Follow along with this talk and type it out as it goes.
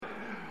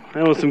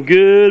That was some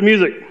good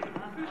music.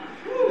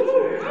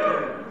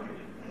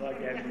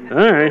 All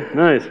right,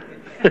 nice.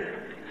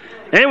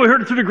 And we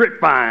heard it through the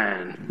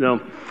grapevine. So,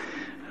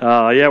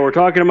 we're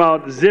talking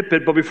about Zip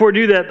It. But before we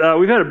do that,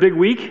 we've had a big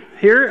week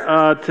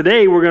here.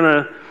 Today we're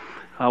going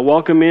to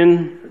welcome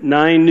in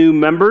 9 new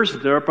members.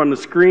 They're up on the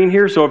screen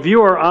here. So if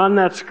you are on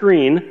that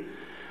screen,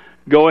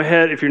 go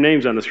ahead. If your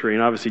name's on the screen,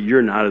 obviously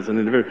you're not as an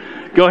individual.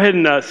 Go ahead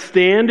and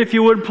stand if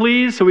you would,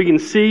 please, so we can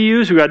see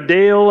you. So we got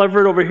Dale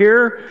Everett over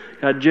here,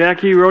 got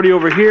Jackie Rody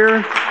over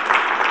here,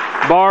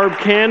 Barb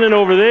Cannon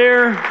over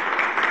there,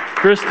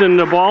 Kristen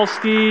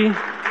Nabalski,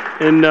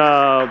 and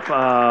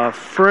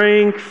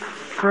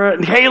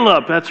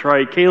Caleb. That's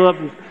right,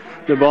 Caleb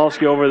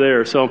Nabalski over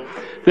there. So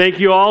thank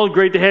you all.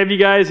 Great to have you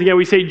guys. Again,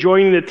 we say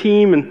joining the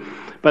team, and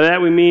by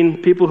that we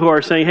mean people who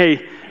are saying,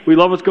 hey, we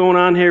love what's going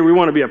on here. We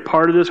want to be a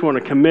part of this. We want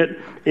to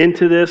commit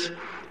into this. And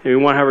we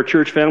want to have our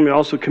church family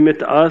also commit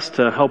to us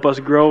to help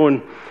us grow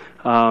and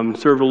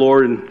serve the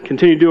Lord and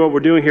continue to do what we're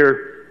doing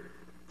here,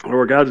 or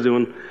what God's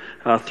doing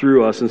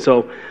through us. And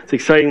so it's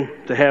exciting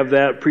to have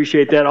that.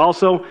 Appreciate that.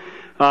 Also,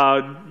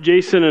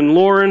 Jason and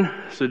Lauren.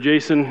 So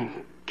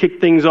Jason kicked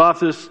things off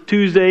this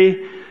Tuesday.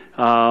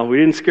 We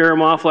didn't scare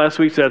him off last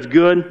week, so that's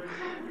good.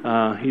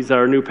 He's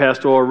our new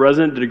pastoral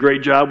resident. Did a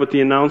great job with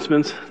the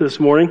announcements this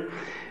morning.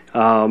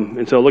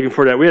 And so looking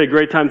forward to that. We had a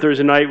great time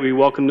Thursday night. We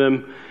welcomed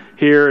them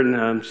here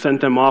and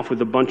sent them off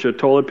with a bunch of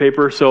toilet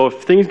paper. So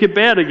if things get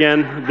bad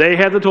again, they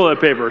have the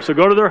toilet paper. So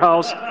go to their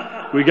house.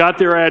 We got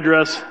their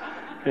address.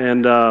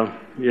 And,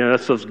 that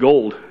stuff's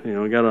gold.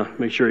 We got to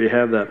make sure you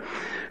have that.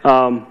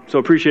 So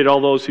appreciate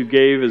all those who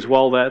gave as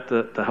well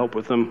to help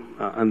with them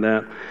on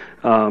that.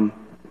 And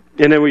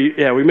then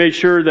we made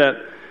sure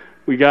that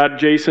we got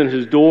Jason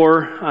his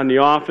door on the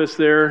office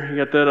there. You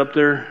got that up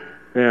there?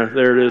 Yeah,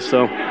 there it is.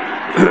 So,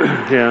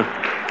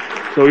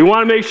 So we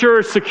want to make sure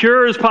it's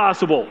secure as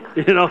possible,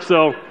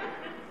 So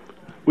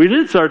we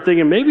did start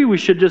thinking maybe we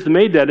should just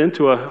made that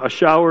into a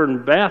shower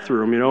and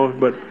bathroom,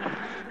 But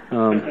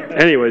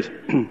anyways,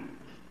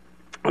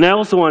 and I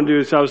also want to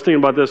do. So I was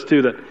thinking about this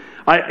too. That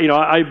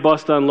I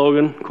bust on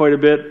Logan quite a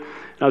bit.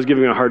 I was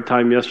giving him a hard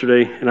time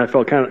yesterday, and I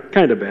felt kind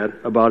of bad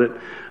about it.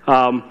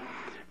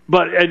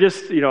 But I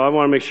just, I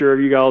want to make sure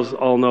you guys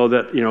all know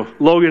that,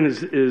 Logan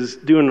is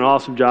doing an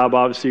awesome job,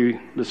 obviously,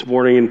 this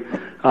morning.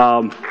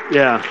 And,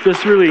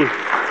 just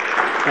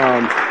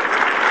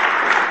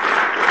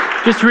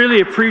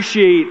really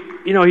appreciate,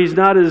 he's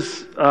not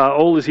as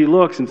old as he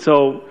looks. And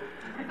so,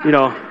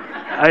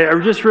 I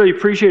just really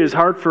appreciate his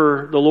heart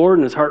for the Lord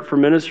and his heart for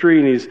ministry.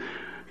 And he's,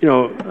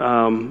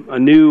 a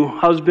new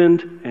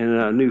husband and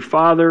a new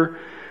father.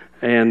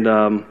 And,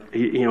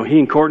 he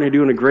and Courtney are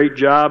doing a great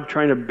job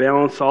trying to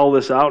balance all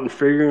this out and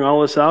figuring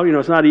all this out.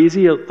 It's not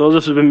easy. Those of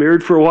us who have been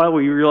married for a while,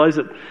 we realize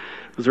that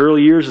those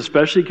early years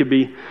especially could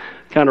be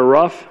kind of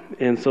rough.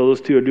 And so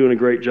those two are doing a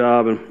great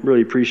job and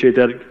really appreciate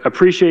that.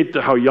 Appreciate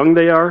how young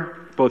they are,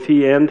 both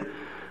he and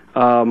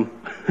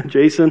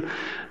Jason,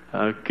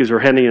 because we're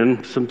handing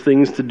in some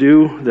things to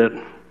do that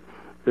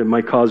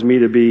might cause me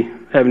to be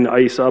having to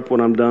ice up when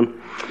I'm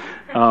done.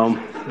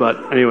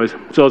 But anyways,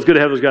 so it's good to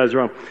have those guys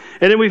around.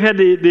 And then we've had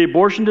the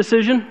abortion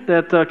decision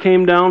that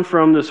came down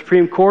from the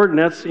Supreme Court, and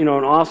that's, an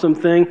awesome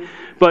thing.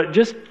 But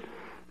just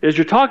as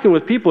you're talking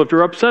with people, if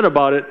they're upset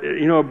about it,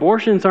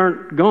 abortions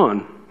aren't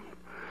gone.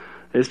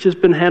 It's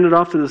just been handed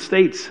off to the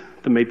states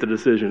to make the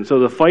decision. So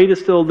the fight is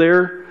still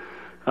there.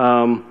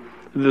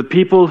 The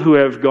people who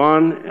have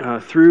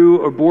gone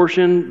through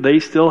abortion, they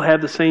still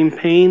have the same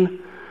pain,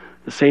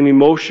 the same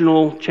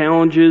emotional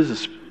challenges, the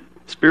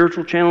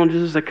spiritual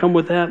challenges that come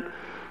with that.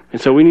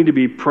 And so we need to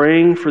be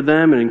praying for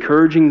them and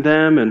encouraging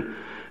them, and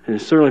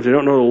certainly if they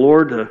don't know the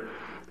Lord, to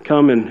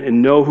come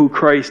and know who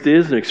Christ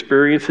is and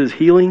experience His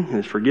healing and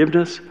His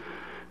forgiveness.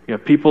 You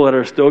have people that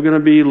are still going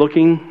to be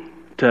looking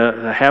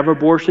to have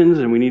abortions,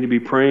 and we need to be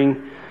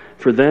praying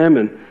for them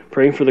and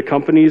praying for the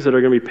companies that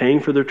are going to be paying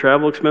for their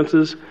travel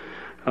expenses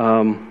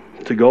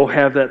to go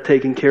have that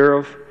taken care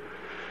of.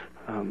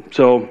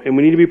 And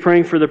we need to be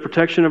praying for the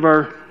protection of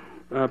our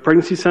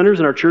pregnancy centers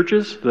and our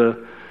churches.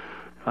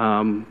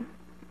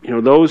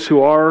 Those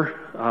who are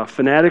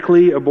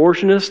fanatically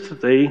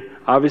abortionists, they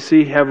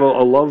obviously have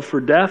a love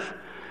for death,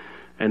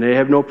 and they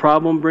have no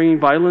problem bringing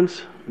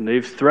violence. And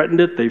they've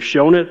threatened it. They've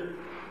shown it.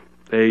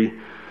 They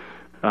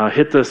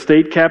hit the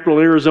state capitol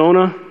in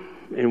Arizona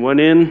and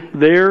went in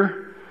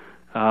there.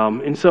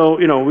 And so,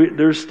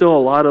 there's still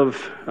a lot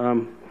of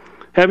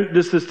having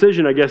this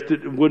decision. I guess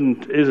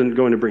isn't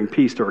going to bring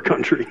peace to our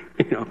country.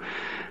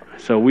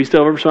 So we still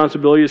have a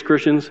responsibility as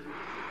Christians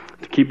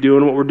to keep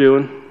doing what we're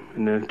doing.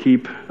 And then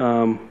keep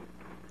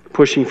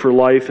pushing for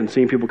life and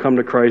seeing people come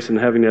to Christ and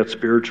having that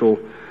spiritual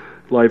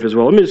life as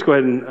well. Let me just go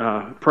ahead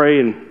and pray,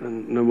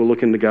 and then we'll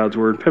look into God's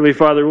Word. Heavenly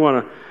Father, we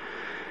want to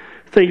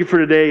thank you for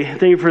today.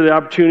 Thank you for the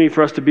opportunity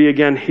for us to be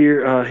again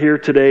here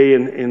today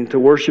and to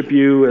worship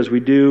you as we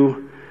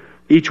do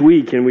each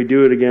week, and we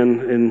do it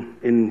again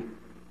in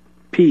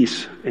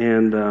peace.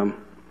 And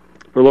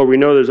Lord, we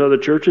know there's other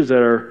churches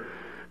that are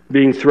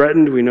being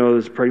threatened. We know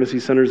there's pregnancy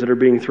centers that are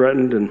being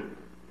threatened, and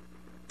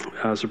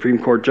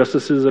Supreme Court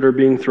justices that are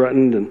being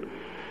threatened. And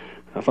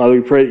Father,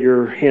 we pray that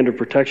your hand of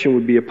protection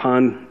would be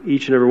upon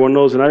each and every one of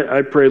those. And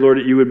I pray, Lord,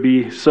 that you would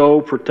be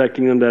so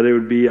protecting them that it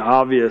would be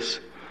obvious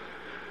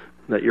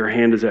that your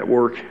hand is at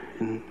work.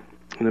 And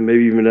then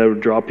maybe even that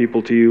would draw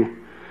people to you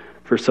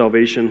for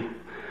salvation.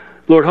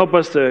 Lord, help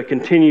us to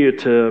continue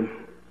to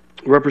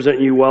represent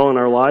you well in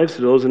our lives,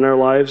 to those in our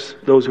lives,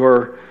 those who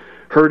are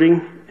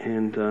hurting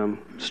and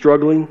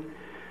struggling,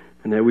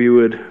 and that we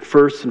would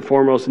first and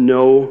foremost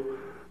know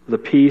the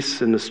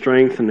peace and the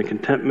strength and the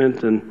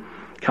contentment and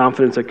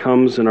confidence that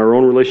comes in our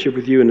own relationship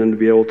with you, and then to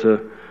be able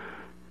to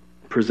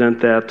present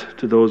that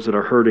to those that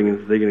are hurting and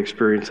that they can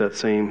experience that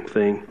same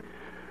thing.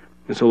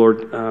 And so,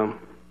 Lord,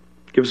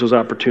 give us those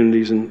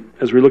opportunities. And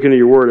as we look into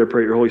your word, I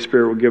pray your Holy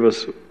Spirit will give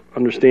us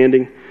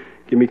understanding,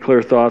 give me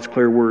clear thoughts,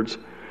 clear words,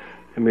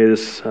 and may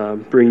this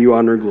bring you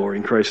honor and glory.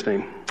 In Christ's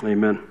name,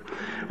 amen.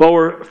 Well,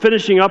 we're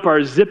finishing up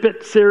our Zip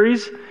It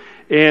series,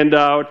 and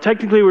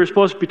technically we're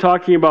supposed to be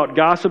talking about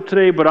gossip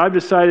today, but I've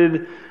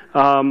decided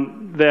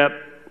that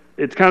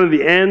it's kind of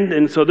the end,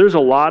 and so there's a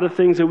lot of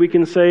things that we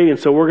can say, and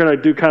so we're going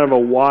to do kind of a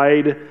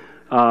wide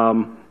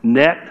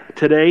net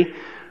today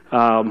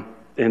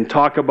and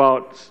talk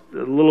about a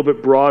little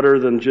bit broader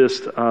than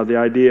just the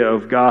idea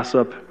of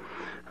gossip.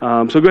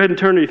 So go ahead and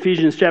turn to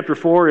Ephesians chapter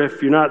 4.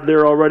 If you're not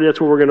there already, that's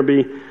where we're going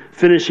to be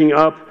finishing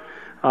up.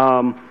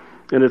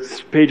 And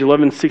it's page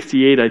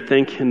 1168, I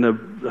think, in the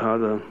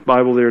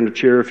Bible there in the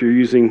chair if you're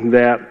using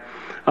that.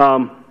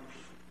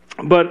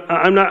 But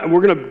I'm not.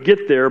 We're going to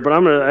get there, but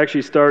I'm going to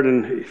actually start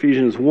in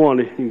Ephesians 1.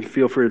 You can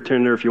feel free to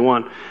turn there if you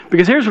want.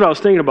 Because here's what I was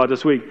thinking about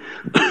this week.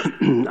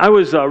 I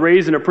was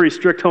raised in a pretty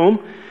strict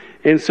home,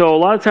 and so a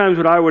lot of times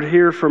what I would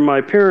hear from my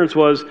parents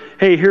was,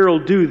 "Hey,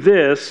 Harold, do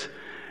this."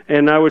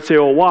 And I would say,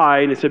 well, why?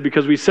 And they said,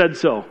 because we said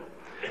so.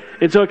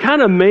 And so it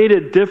kind of made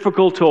it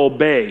difficult to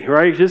obey,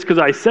 right? Just because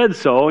I said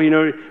so,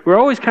 we're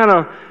always kind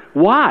of,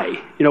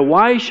 why?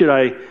 Why should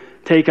I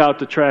take out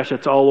the trash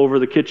that's all over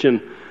the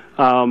kitchen?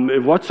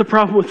 What's the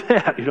problem with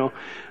that? No,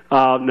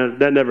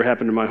 that never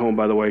happened in my home,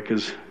 by the way,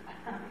 because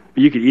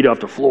you could eat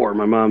off the floor in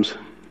my mom's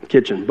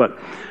kitchen. But,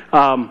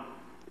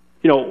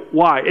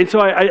 why? And so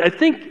I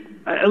think,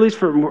 at least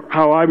for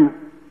how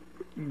I'm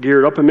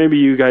geared up, and maybe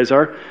you guys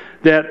are,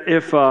 that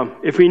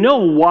if we know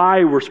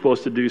why we're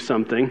supposed to do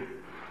something,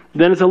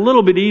 then it's a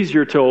little bit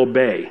easier to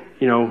obey,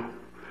 And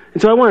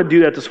so I want to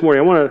do that this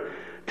morning. I want to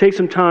take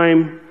some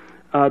time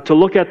to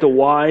look at the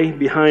why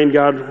behind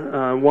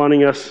God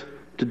wanting us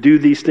to do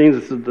these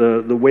things.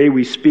 The way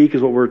we speak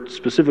is what we're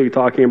specifically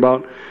talking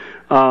about.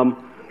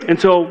 And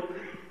so I'm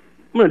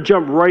going to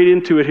jump right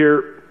into it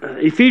here.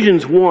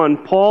 Ephesians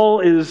 1,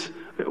 Paul is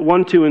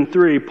 1, 2, and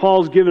 3.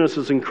 Paul's given us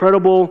this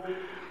incredible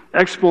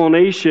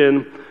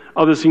explanation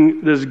of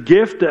this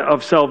gift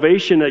of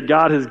salvation that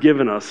God has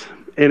given us.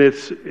 And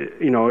it's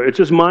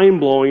just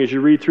mind-blowing as you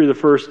read through the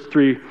first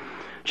 3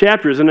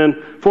 chapters. And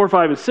then 4,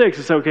 5, and 6,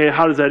 it's okay,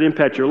 how does that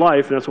impact your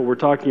life? And that's what we're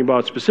talking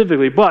about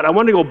specifically. But I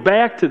want to go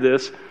back to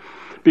this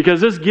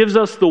because this gives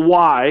us the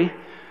why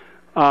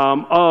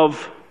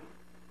of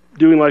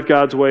doing life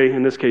God's way,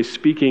 in this case,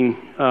 speaking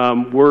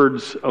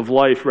words of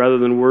life rather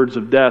than words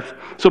of death.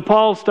 So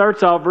Paul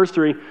starts out, verse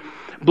 3,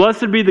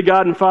 "Blessed be the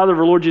God and Father of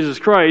our Lord Jesus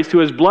Christ, who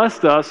has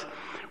blessed us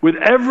with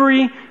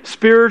every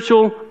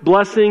spiritual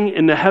blessing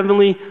in the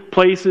heavenly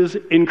places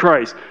in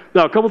Christ."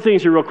 Now, a couple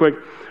things here real quick.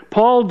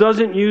 Paul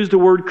doesn't use the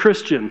word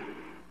Christian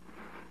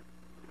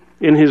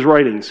in his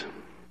writings.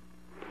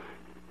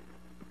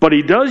 But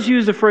he does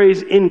use the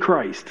phrase in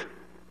Christ,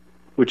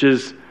 which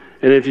is,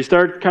 and if you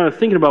start kind of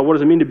thinking about what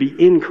does it mean to be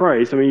in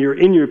Christ, I mean, you're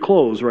in your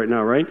clothes right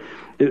now, right?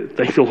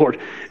 Thank the Lord.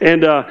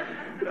 And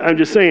I'm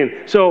just saying,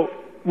 so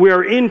we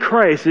are in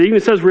Christ. It even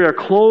says we are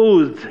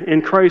clothed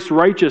in Christ's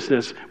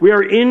righteousness. We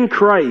are in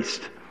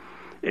Christ,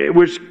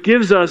 which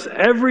gives us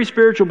every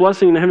spiritual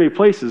blessing in the heavenly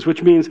places,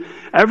 which means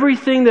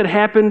everything that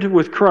happened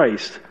with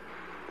Christ,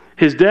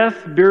 his death,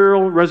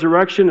 burial,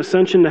 resurrection,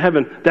 ascension to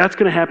heaven, that's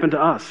going to happen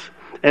to us.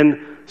 And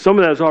some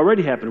of that has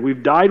already happened.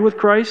 We've died with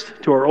Christ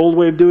to our old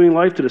way of doing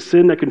life, to the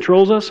sin that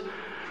controls us.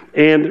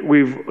 And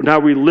we're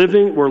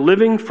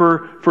living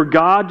for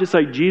God, just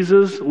like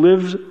Jesus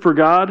lives for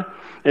God.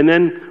 And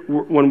then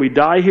when we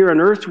die here on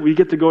earth, we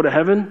get to go to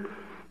heaven,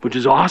 which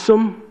is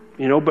awesome,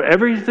 But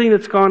everything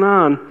that's gone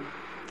on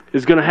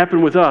is going to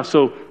happen with us.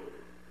 So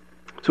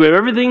we have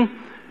everything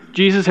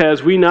Jesus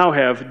has, we now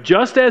have,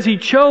 just as he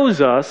chose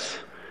us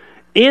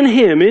in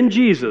him, in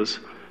Jesus.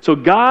 So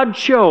God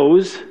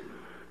chose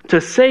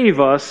to save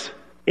us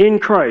in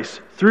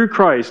Christ, through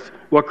Christ.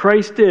 What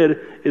Christ did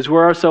is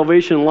where our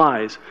salvation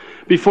lies.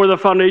 Before the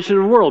foundation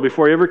of the world,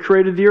 before he ever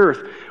created the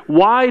earth.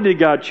 Why did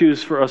God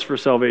choose for us for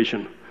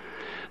salvation?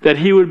 That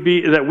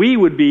we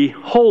would be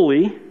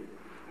holy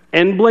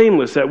and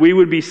blameless, that we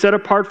would be set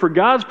apart for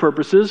God's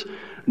purposes,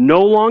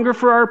 no longer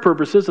for our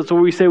purposes. That's why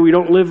we say we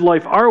don't live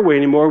life our way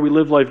anymore, we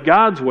live life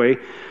God's way,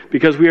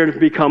 because we are to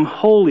become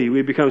holy.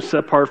 We become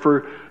set apart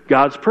for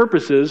God's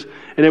purposes,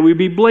 and that we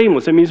be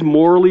blameless. That means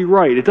morally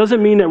right. It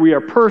doesn't mean that we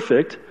are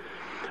perfect,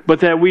 but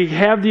that we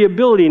have the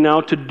ability now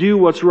to do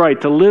what's right,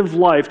 to live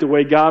life the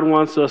way God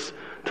wants us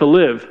to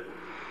live.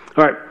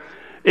 All right.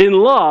 In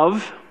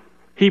love,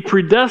 he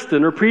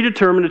predestined or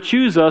predetermined to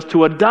choose us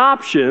to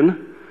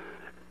adoption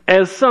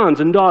as sons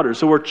and daughters.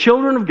 So we're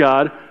children of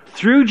God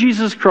through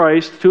Jesus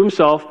Christ to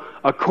himself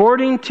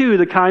according to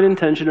the kind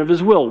intention of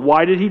his will.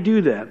 Why did he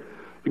do that?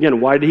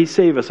 Again, why did he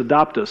save us,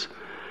 adopt us?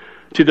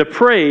 To the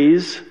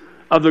praise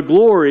of the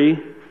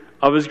glory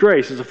of his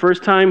grace. It's the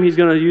first time he's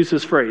going to use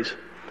this phrase,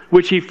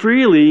 which he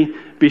freely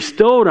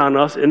bestowed on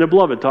us in the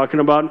beloved, talking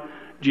about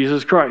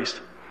Jesus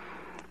Christ.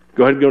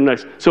 Go ahead and go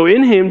next. So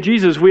in him,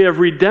 Jesus, we have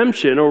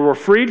redemption, or we're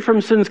freed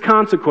from sin's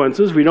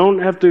consequences. We don't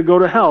have to go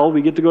to hell.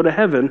 We get to go to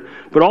heaven.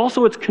 But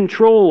also it's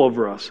control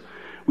over us.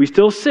 We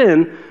still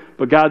sin,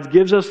 but God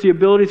gives us the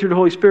ability through the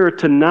Holy Spirit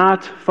to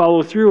not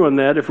follow through on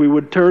that if we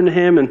would turn to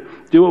him and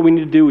do what we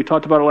need to do. We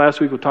talked about it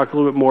last week. We'll talk a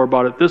little bit more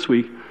about it this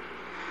week.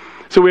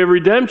 So we have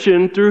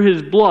redemption through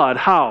his blood.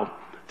 How?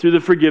 Through the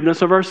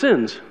forgiveness of our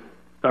sins,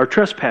 our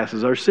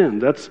trespasses, our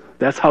sins.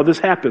 That's how this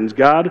happens.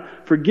 God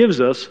forgives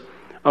us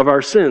of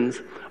our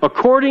sins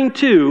according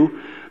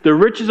to the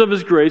riches of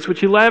his grace,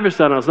 which he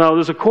lavished on us. Now,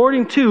 this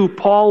according to,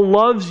 Paul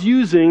loves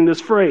using this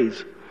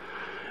phrase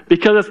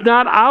because it's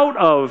not out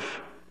of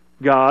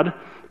God,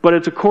 but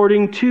it's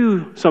according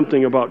to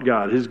something about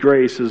God, his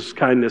grace, his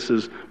kindness,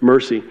 his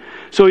mercy.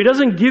 So he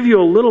doesn't give you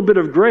a little bit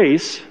of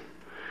grace.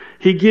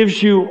 He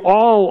gives you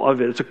all of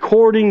it. It's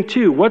according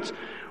to. What's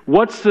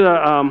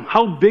the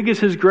how big is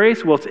his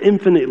grace? Well, it's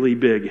infinitely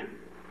big.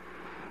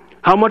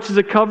 How much does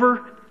it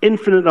cover?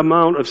 Infinite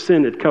amount of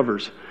sin it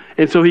covers.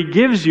 And so he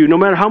gives you, no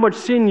matter how much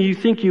sin you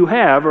think you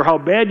have or how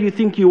bad you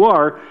think you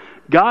are,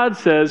 God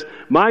says,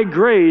 my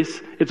grace,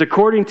 it's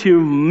according to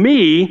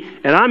me,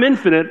 and I'm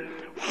infinite.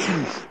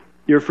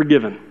 You're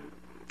forgiven.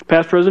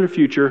 Past, present, and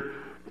future.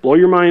 Blow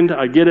your mind,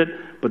 I get it,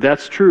 but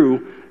that's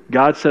true.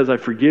 God says, I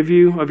forgive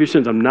you of your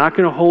sins. I'm not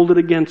going to hold it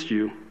against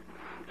you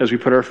as we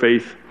put our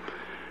faith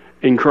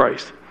in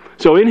Christ.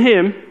 So in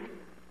him,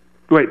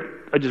 wait,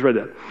 I just read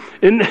that.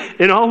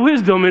 In all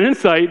wisdom and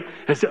insight,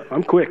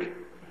 I'm quick.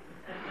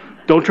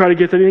 Don't try to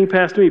get anything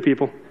past me,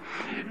 people.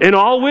 In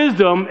all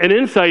wisdom and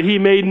insight, he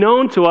made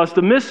known to us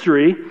the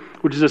mystery,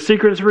 which is a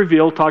secret that's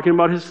revealed, talking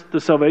about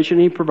the salvation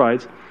he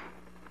provides.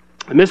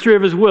 The mystery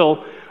of his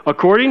will,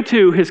 according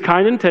to his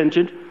kind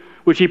intention,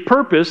 which he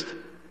purposed.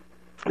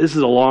 This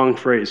is a long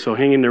phrase, so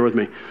hang in there with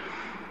me.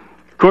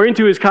 According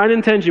to his kind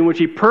intention, which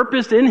he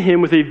purposed in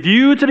him with a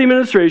view to the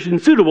administration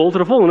suitable to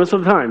the fullness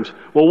of the times.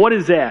 Well, what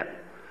is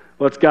that?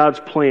 Well, it's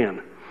God's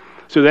plan.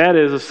 So that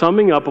is a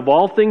summing up of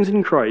all things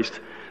in Christ,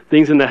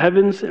 things in the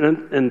heavens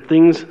and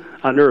things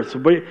on earth. So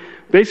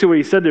basically what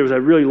he said there was that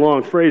really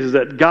long phrase, is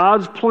that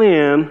God's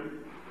plan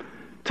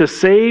to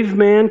save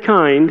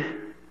mankind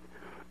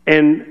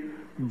and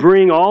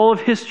bring all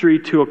of history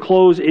to a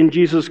close in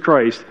Jesus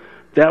Christ.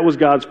 That was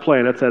God's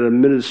plan. That's that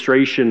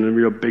administration and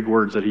real big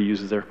words that he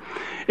uses there.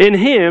 In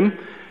him,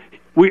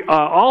 we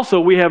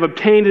have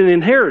obtained an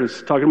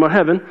inheritance, talking about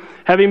heaven,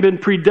 having been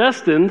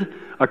predestined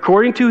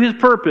according to his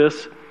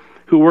purpose,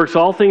 who works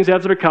all things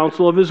after the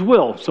counsel of his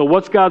will. So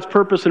what's God's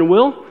purpose and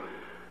will?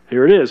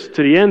 Here it is.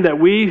 To the end that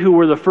we who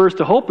were the first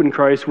to hope in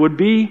Christ would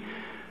be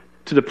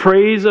to the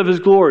praise of his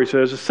glory. So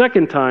there's a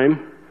second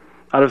time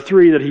out of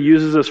three that he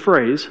uses this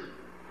phrase.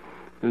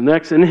 And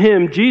next, in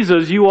him,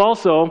 Jesus, you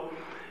also,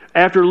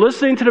 after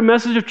listening to the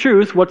message of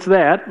truth, what's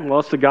that? Well,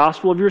 it's the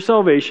gospel of your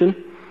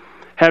salvation.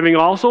 Having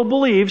also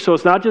believed, so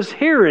it's not just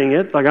hearing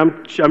it, like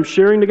I'm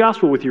sharing the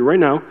gospel with you right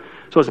now.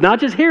 So it's not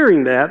just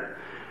hearing that,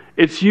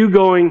 it's you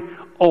going,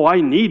 oh,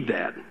 I need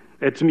that.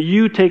 It's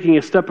you taking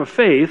a step of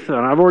faith, and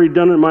I've already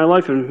done it in my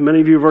life, and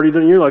many of you have already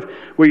done it in your life,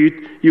 where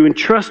you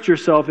entrust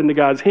yourself into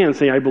God's hands,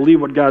 saying, I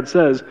believe what God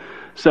says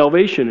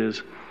salvation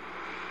is.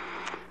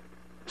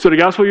 So the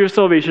gospel of your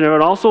salvation,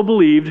 having also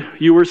believed,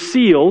 you were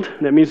sealed,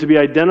 and that means to be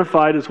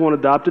identified as one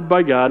adopted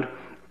by God,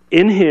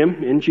 in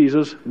him, in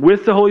Jesus,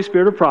 with the Holy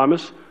Spirit of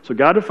promise. So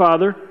God the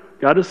Father,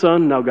 God the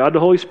Son, now God the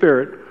Holy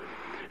Spirit,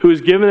 who is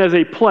given as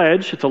a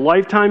pledge. It's a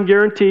lifetime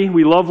guarantee.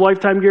 We love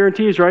lifetime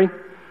guarantees, right?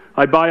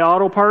 I buy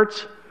auto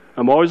parts.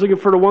 I'm always looking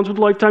for the ones with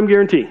lifetime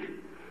guarantee.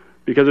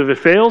 Because if it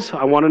fails,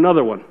 I want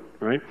another one,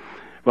 right?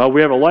 Well,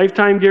 we have a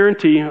lifetime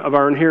guarantee of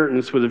our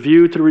inheritance with a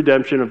view to the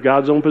redemption of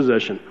God's own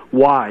possession.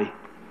 Why?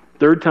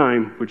 Third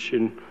time, which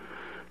in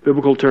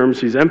biblical terms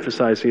he's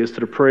emphasizing, is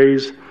to the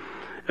praise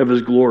of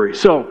his glory.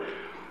 So,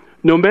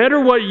 no matter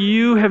what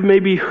you have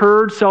maybe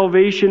heard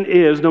salvation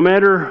is, no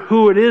matter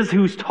who it is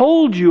who's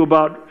told you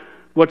about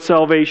what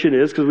salvation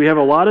is, because we have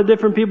a lot of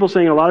different people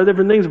saying a lot of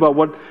different things about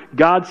what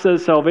God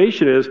says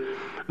salvation is,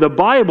 the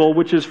Bible,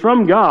 which is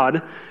from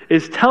God,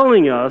 is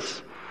telling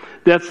us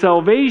that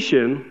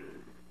salvation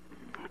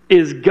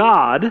is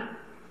God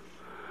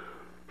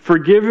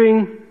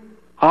forgiving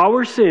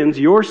our sins,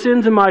 your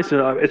sins and my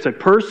sins. It's a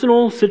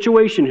personal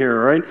situation here,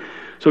 all right?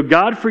 So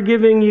God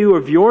forgiving you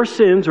of your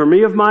sins or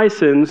me of my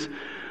sins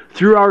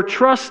through our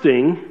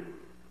trusting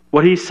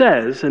what he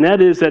says, and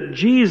that is that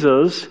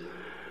Jesus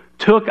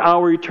took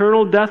our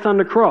eternal death on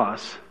the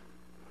cross,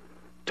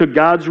 took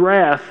God's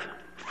wrath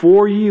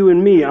for you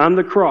and me on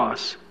the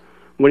cross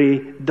when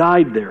he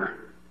died there.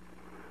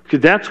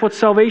 Because that's what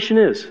salvation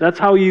is. That's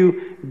how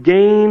you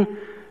gain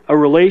a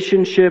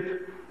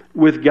relationship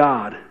with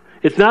God.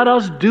 It's not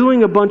us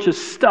doing a bunch of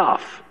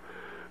stuff,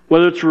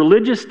 whether it's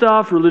religious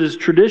stuff, religious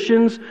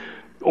traditions,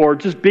 or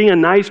just being a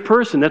nice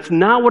person. That's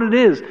not what it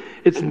is.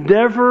 It's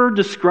never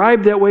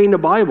described that way in the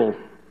Bible.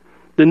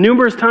 The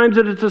numerous times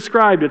that it's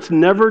described, it's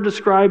never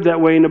described that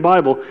way in the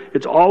Bible.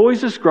 It's always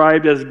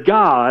described as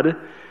God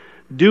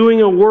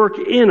doing a work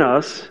in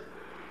us.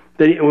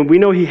 And we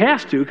know He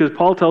has to, because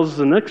Paul tells us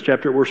in the next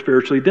chapter we're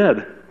spiritually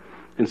dead.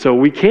 And so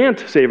we can't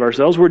save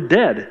ourselves. We're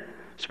dead,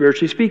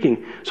 spiritually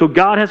speaking. So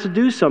God has to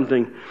do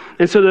something.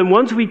 And so then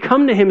once we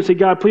come to Him and say,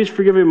 God, please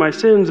forgive me my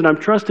sins, and I'm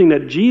trusting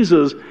that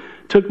Jesus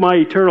took my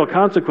eternal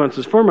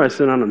consequences for my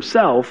sin on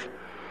Himself,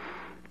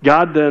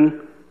 God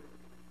then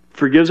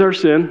forgives our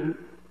sin.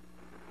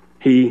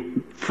 He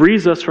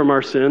frees us from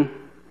our sin.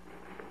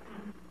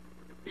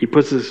 He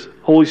puts His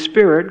Holy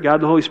Spirit,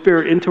 God the Holy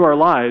Spirit, into our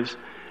lives.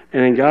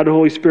 And then God the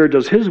Holy Spirit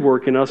does His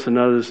work in us, and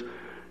that is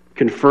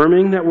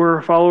confirming that we're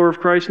a follower of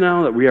Christ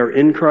now, that we are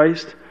in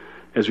Christ.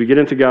 As we get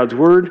into God's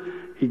Word,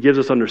 He gives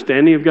us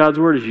understanding of God's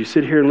Word. As you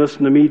sit here and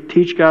listen to me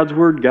teach God's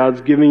Word, God's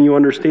giving you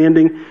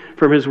understanding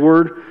from His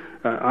Word.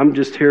 I'm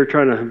just here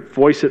trying to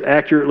voice it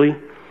accurately.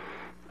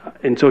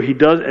 And so He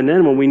does, and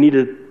then when we need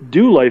to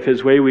do life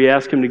His way, we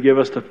ask Him to give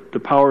us the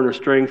power and the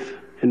strength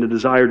and the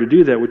desire to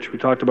do that, which we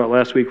talked about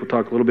last week. We'll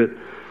talk a little bit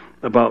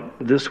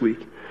about this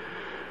week.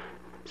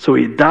 So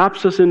He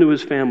adopts us into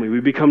His family. We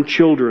become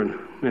children.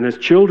 And as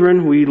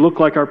children, we look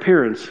like our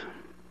parents.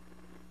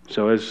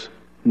 So as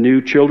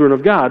new children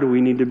of God, we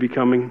need to be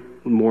becoming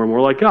more and more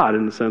like God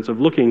in the sense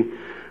of looking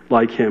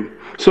like Him.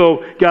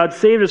 So God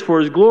saved us for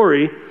His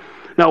glory.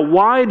 Now,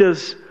 why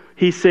does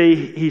He say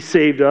He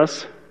saved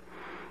us?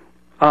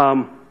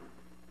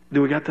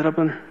 Do we got that up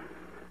on there?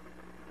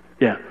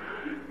 Yeah.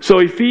 So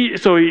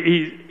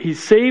He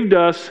saved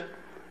us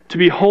to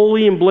be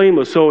holy and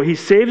blameless. So He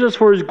saves us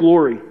for His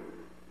glory.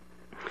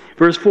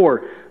 Verse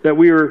 4, that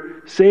we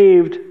are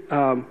saved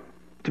to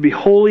be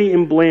holy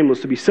and blameless,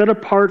 to be set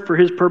apart for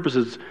His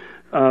purposes,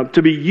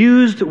 to be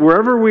used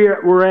wherever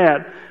we're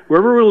at,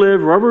 wherever we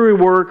live, wherever we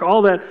work,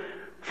 all that,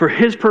 for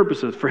His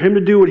purposes, for Him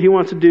to do what He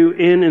wants to do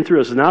in and through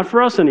us. It's not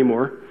for us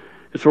anymore.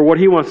 It's for what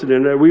He wants to do,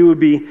 and that we would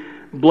be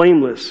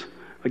blameless.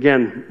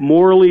 Again,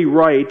 morally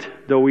right,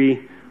 though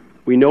we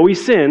know we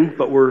sin,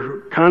 but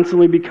we're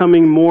constantly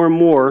becoming more and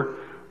more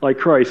like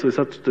Christ.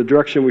 That's the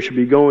direction we should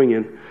be going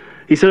in.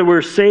 He said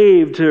we're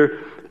saved to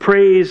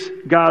praise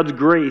God's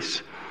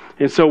grace.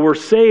 And so we're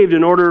saved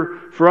in order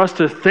for us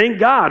to thank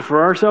God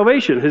for our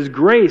salvation, His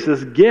grace,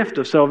 this gift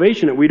of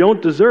salvation that we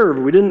don't deserve,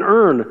 we didn't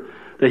earn,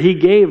 that He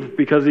gave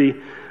because He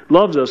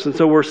loves us. And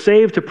so we're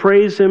saved to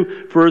praise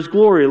Him for His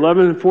glory.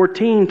 11 and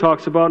 14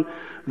 talks about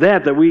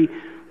that we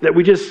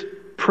just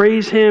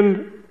praise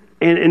Him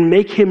and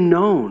make Him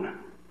known.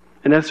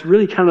 And that's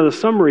really kind of the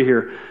summary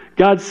here.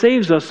 God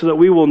saves us so that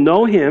we will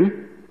know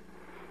Him,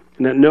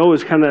 and that know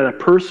is kind of a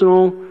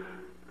personal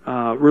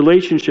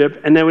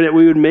relationship, and then that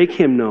we would make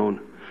Him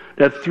known.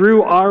 That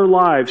through our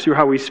lives, through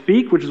how we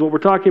speak, which is what we're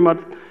talking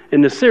about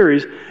in this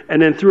series,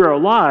 and then through our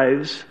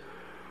lives,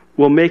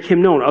 we'll make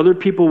Him known. Other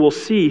people will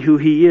see who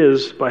He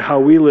is by how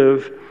we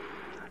live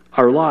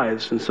our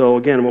lives. And so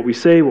again, what we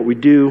say, what we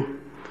do.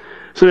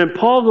 So then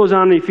Paul goes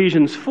on in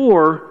Ephesians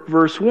 4,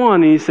 verse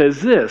 1, and he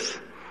says this,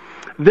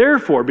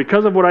 therefore,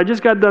 because of what I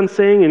just got done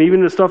saying, and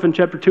even the stuff in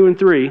chapter 2 and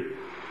 3,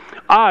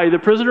 I, the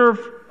prisoner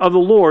of the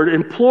Lord,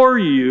 implore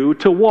you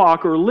to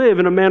walk or live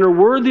in a manner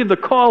worthy of the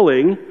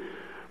calling,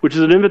 which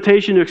is an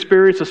invitation to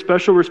experience a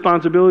special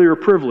responsibility or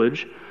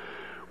privilege,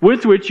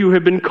 with which you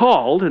have been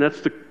called, and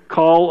that's the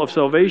call of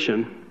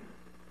salvation.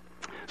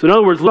 So in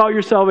other words, live out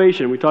your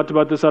salvation. We talked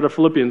about this out of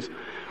Philippians.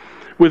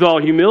 With all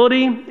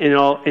humility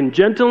and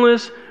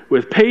gentleness,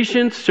 with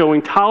patience,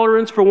 showing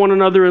tolerance for one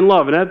another in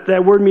love. And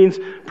that word means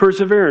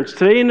perseverance.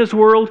 Today in this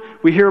world,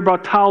 we hear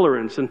about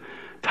tolerance. And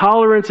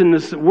tolerance in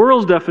this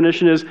world's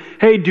definition is,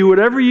 hey, do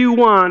whatever you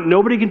want.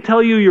 Nobody can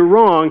tell you you're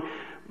wrong,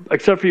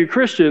 except for you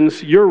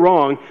Christians, you're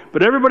wrong.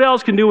 But everybody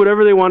else can do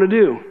whatever they want to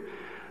do.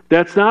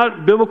 That's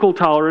not biblical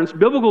tolerance.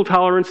 Biblical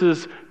tolerance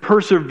is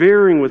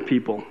persevering with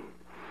people.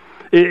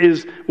 It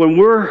is when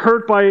we're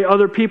hurt by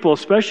other people,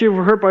 especially if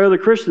we're hurt by other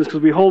Christians,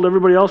 because we hold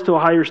everybody else to a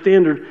higher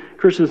standard,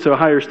 Christians to a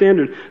higher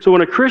standard. So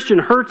when a Christian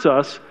hurts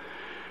us,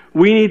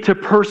 we need to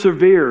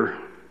persevere.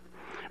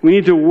 We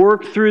need to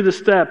work through the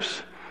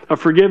steps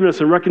of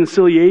forgiveness and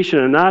reconciliation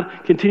and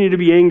not continue to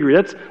be angry.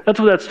 That's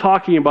what that's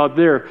talking about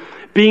there.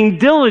 Being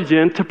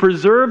diligent to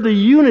preserve the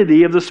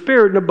unity of the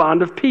Spirit in a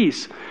bond of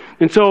peace.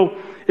 And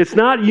so it's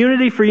not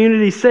unity for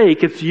unity's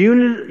sake. It's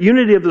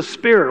unity of the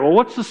Spirit. Well,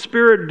 what's the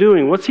Spirit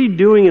doing? What's He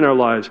doing in our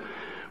lives?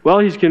 Well,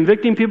 He's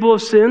convicting people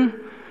of sin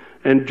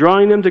and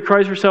drawing them to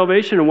Christ for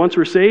salvation. And once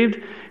we're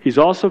saved, He's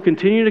also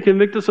continuing to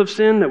convict us of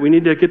sin, that we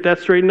need to get that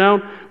straightened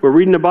out. We're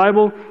reading the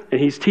Bible, and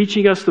He's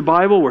teaching us the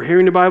Bible. We're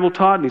hearing the Bible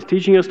taught, and He's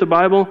teaching us the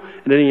Bible,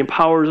 and then He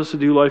empowers us to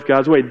do life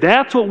God's way.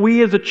 That's what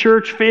we as a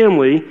church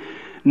family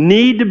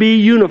need to be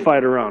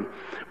unified around.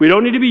 We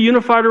don't need to be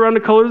unified around the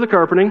color of the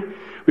carpeting.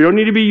 We We don't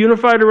need to be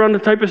unified around the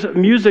type of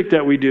music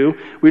that we do.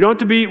 We don't have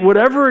to be,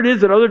 whatever it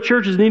is that other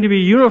churches need to be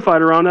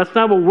unified around, that's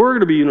not what we're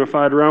going to be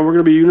unified around. We're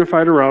going to be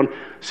unified around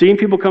seeing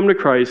people come to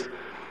Christ,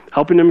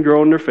 helping them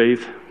grow in their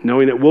faith,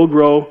 knowing that we'll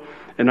grow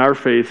in our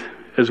faith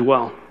as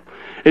well.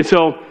 And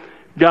so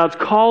God's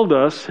called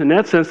us, in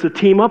that sense, to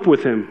team up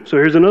with Him. So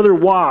here's another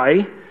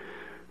why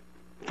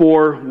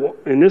for,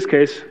 in this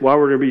case, why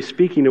we're going to be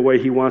speaking the way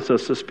He wants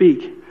us to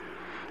speak.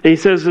 And He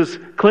says this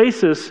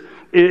klesis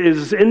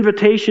is this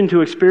invitation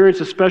to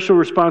experience a special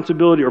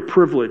responsibility or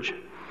privilege.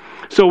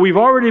 So we've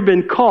already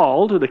been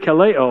called, the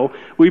kaleo,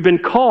 we've been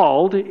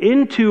called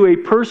into a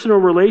personal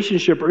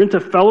relationship or into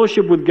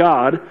fellowship with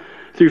God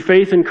through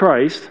faith in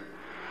Christ.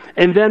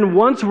 And then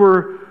once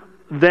we're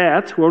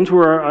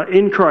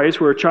in Christ,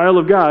 we're a child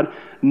of God,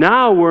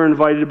 now we're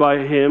invited by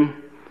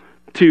Him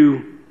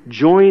to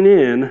join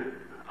in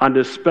on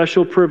this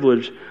special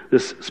privilege,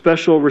 this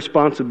special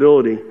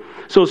responsibility.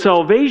 So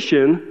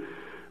salvation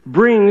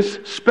brings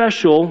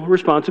special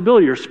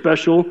responsibility or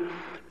special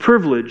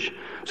privilege.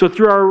 So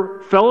through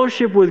our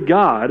fellowship with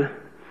God,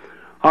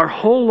 our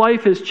whole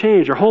life has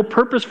changed. Our whole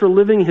purpose for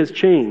living has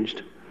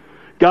changed.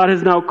 God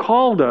has now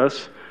called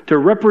us to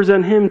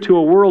represent Him to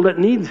a world that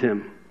needs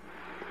Him,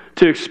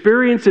 to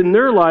experience in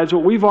their lives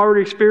what we've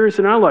already experienced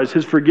in our lives,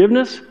 His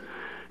forgiveness,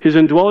 His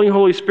indwelling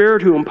Holy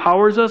Spirit who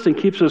empowers us and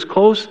keeps us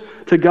close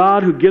to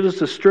God, who gives us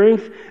the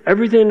strength,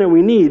 everything that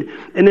we need.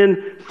 And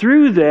then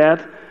through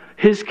that,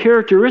 His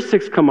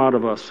characteristics come out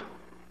of us.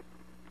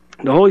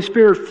 The Holy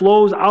Spirit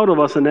flows out of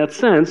us in that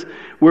sense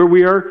where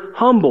we are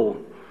humble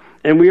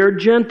and we are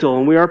gentle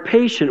and we are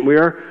patient, we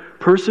are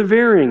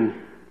persevering.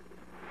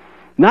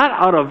 Not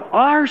out of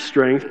our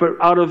strength, but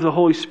out of the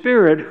Holy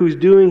Spirit who's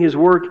doing His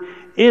work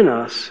in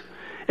us.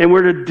 And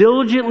we're to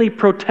diligently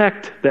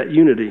protect that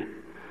unity.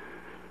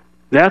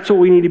 That's what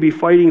we need to be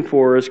fighting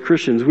for as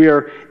Christians. We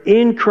are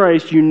in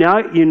Christ,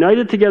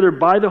 united together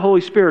by the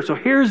Holy Spirit. So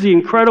here's the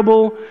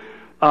incredible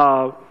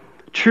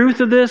truth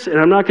of this, and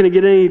I'm not going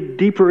to get any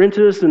deeper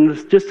into this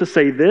than just to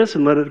say this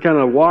and let it kind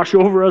of wash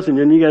over us, and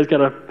then you guys got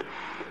to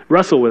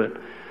wrestle with it.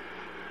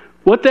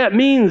 What that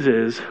means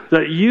is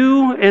that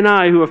you and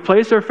I, who have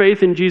placed our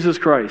faith in Jesus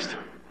Christ,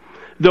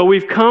 though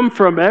we've come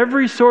from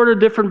every sort of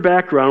different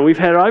background, we've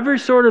had every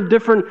sort of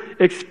different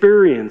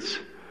experience.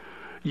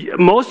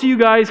 Most of you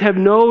guys have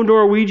no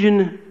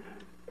Norwegian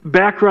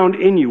background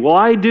in you. Well,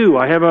 I do.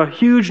 I have a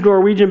huge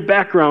Norwegian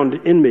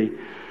background in me.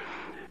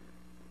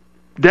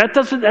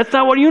 That's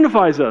not what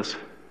unifies us.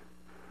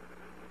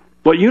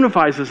 What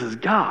unifies us is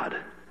God.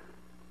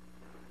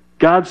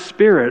 God's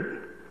Spirit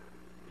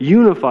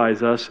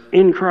unifies us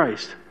in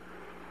Christ.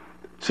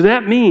 So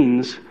that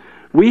means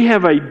we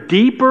have a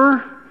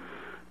deeper,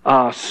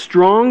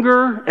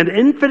 stronger, and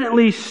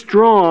infinitely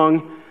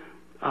strong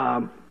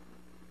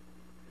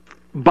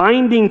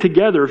binding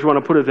together, if you want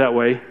to put it that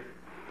way,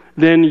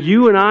 than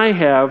you and I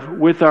have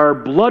with our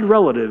blood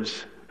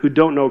relatives who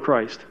don't know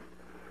Christ.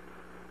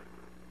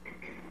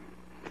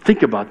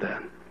 Think about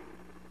that.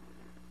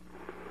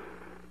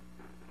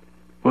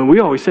 When we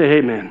always say,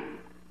 hey man,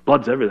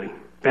 blood's everything,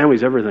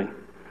 family's everything.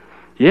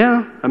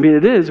 Yeah, I mean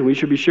it is, and we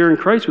should be sharing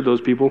Christ with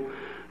those people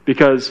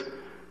because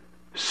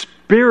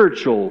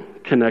spiritual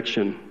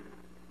connection,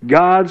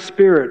 God's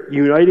Spirit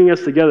uniting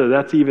us together,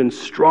 that's even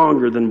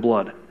stronger than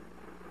blood.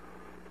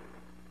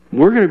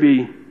 We're going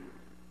to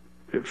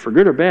be, for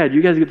good or bad,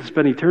 you guys get to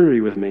spend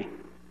eternity with me.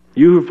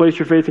 You who've placed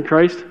your faith in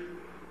Christ,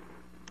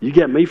 you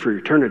get me for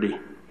eternity.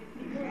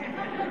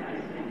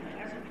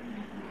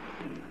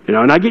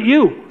 And I get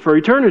you for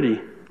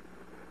eternity.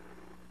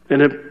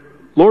 And if,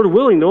 Lord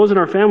willing, those in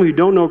our family who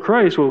don't know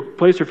Christ will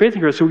place their faith in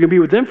Christ so we can be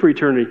with them for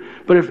eternity.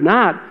 But if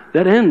not,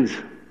 that ends.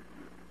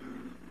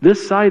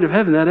 This side of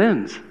heaven, that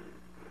ends.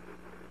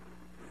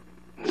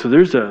 So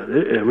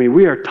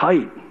we are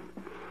tight.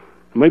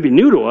 It might be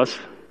new to us.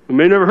 We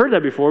may have never heard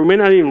that before. We may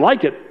not even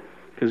like it.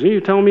 Because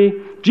you're telling me,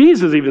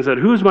 Jesus even said,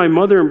 who's my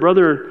mother and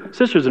brother and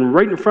sisters? And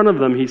right in front of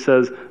them, He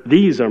says,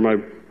 these are my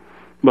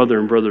mother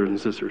and brothers and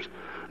sisters.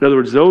 In other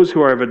words, those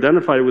who have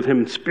identified with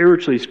Him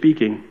spiritually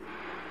speaking.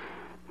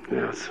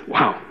 Yes,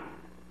 wow.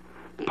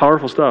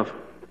 Powerful stuff.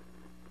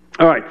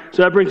 All right,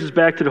 so that brings us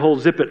back to the whole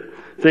zip it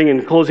thing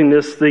and closing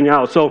this thing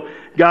out. So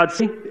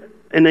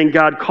then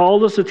God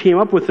called us to team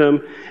up with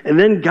Him, and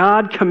then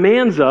God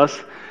commands us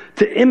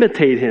to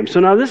imitate Him. So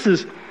now this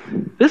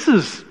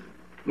is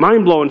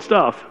mind-blowing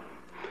stuff.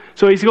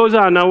 So he goes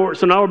on. Now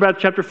we're back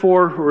to chapter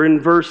 4. We're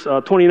in verse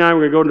 29.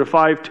 We're going to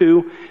go into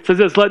 5:2. It says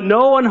this, let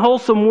no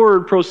unwholesome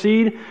word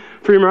proceed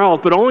from your mouth,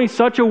 but only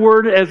such a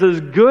word as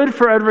is good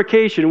for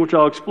edification, which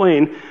I'll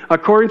explain,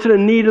 according to the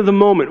need of the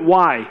moment.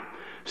 Why?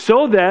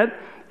 So that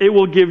it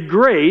will give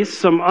grace,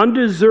 some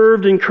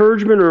undeserved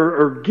encouragement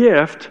or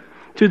gift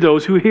to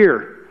those who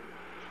hear.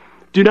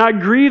 Do not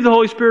grieve the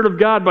Holy Spirit of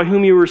God, by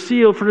whom you were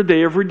sealed for the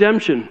day of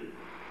redemption.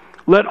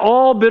 Let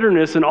all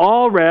bitterness and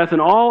all wrath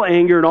and all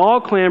anger and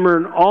all clamor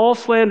and all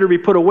slander be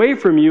put away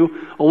from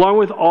you, along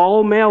with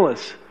all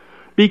malice.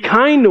 Be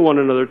kind to one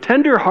another,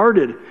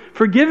 tender-hearted,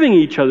 forgiving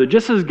each other,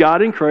 just as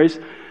God in Christ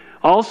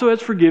also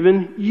has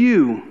forgiven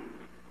you.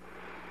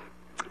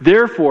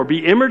 Therefore,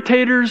 be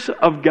imitators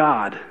of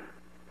God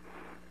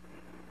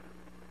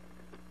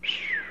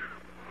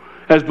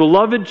as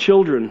beloved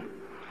children,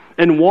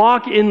 and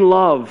walk in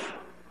love,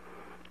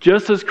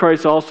 just as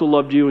Christ also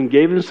loved you and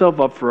gave himself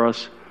up for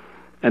us,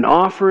 an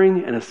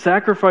offering and a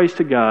sacrifice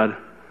to God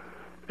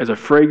as a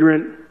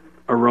fragrant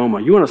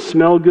aroma. You want to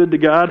smell good to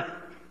God?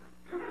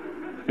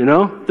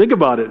 Think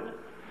about it.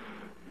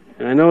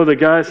 And I know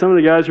some of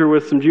the guys were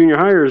with some junior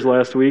hires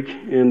last week,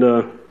 and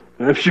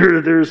I'm sure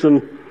that there's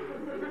some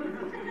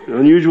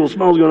unusual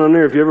smells going on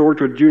there if you ever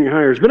worked with junior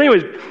hires. But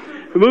anyways,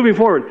 moving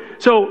forward.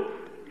 So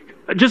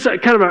just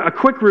kind of a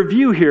quick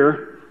review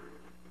here.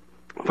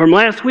 From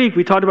last week,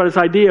 we talked about this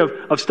idea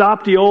of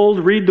stop the old,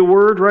 read the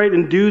word, right,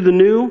 and do the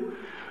new.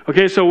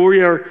 Okay, so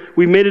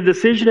we made a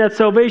decision at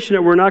salvation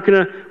that we're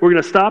going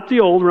to stop the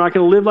old. We're not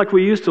going to live like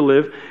we used to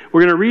live.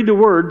 We're going to read the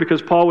word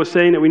because Paul was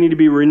saying that we need to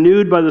be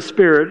renewed by the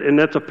Spirit, and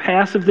that's a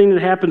passive thing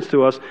that happens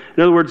to us.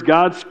 In other words,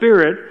 God's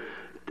Spirit,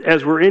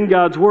 as we're in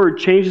God's word,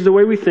 changes the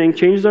way we think,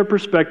 changes our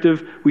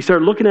perspective. We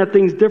start looking at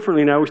things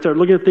differently now. We start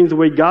looking at things the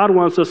way God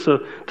wants us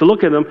to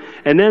look at them.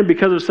 And then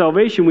because of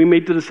salvation, we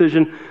make the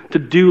decision to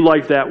do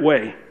life that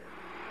way.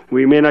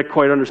 We may not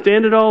quite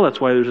understand it all.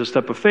 That's why there's a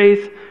step of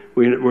faith.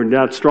 We're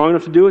not strong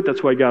enough to do it.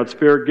 That's why God's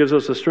Spirit gives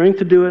us the strength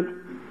to do it.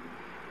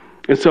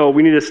 And so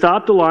we need to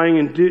stop the lying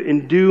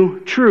and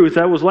do truth.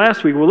 That was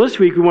last week. Well, this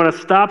week we want to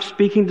stop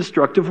speaking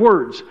destructive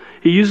words.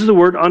 He uses the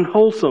word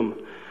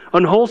unwholesome.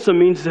 Unwholesome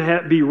means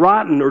to be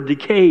rotten or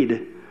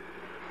decayed.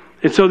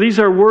 And so these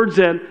are words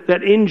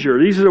that injure.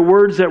 These are the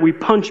words that we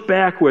punch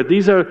back with.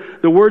 These are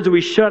the words that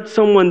we shut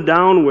someone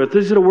down with.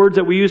 These are the words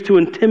that we use to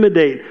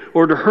intimidate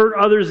or to hurt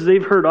others as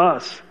they've hurt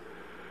us.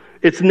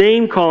 It's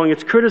name-calling,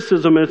 it's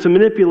criticism, it's a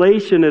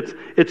manipulation,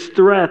 it's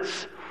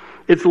threats,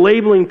 it's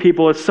labeling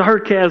people, it's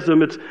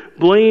sarcasm, it's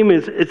blame,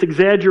 it's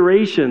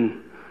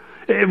exaggeration.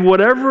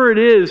 Whatever it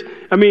is,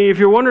 if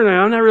you're wondering,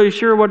 I'm not really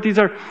sure what these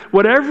are,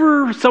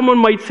 whatever someone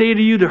might say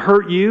to you to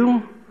hurt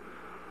you,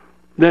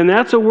 then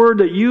that's a word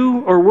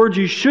words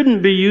you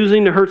shouldn't be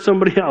using to hurt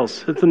somebody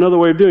else. It's another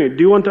way of doing it.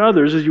 Do unto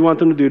others as you want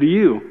them to do to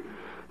you.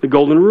 The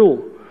golden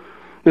rule.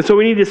 And so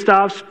we need to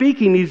stop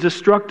speaking these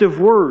destructive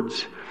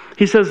words.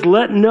 He says,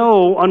 let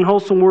no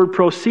unwholesome word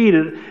proceed.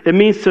 It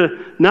means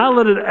to not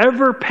let it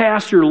ever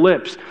pass your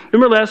lips.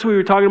 Remember last week we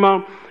were talking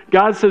about,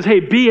 God says, hey,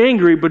 be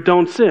angry, but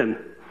don't sin.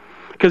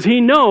 Because he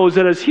knows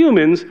that as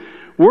humans,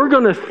 we're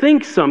going to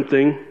think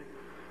something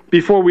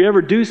before we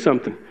ever do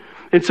something.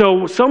 And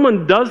so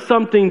someone does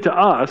something to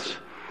us,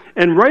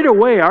 and right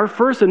away our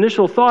first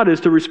initial thought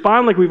is to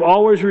respond like we've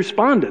always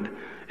responded.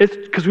 It's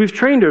because we've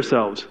trained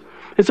ourselves.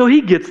 And so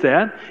he gets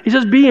that. He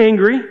says, be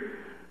angry,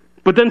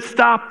 but then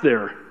stop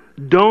there.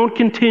 Don't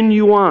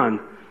continue on.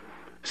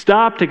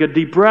 Stop, take a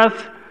deep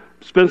breath,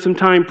 spend some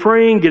time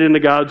praying, get into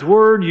God's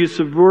Word, use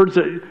some words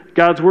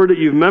God's Word that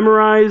you've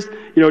memorized,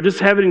 just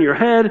have it in your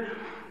head,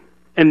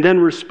 and then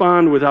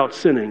respond without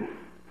sinning.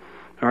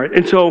 All right?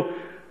 And so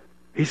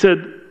he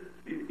said,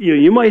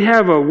 you might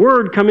have a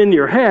word come into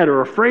your head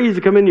or a phrase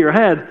come into your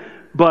head,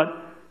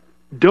 but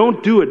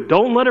don't do it.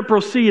 Don't let it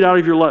proceed out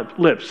of your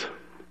lips.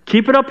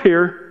 Keep it up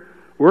here,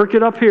 work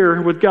it up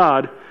here with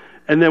God,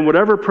 and then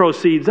whatever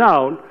proceeds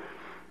out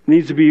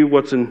needs to be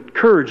what's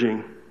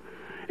encouraging.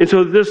 And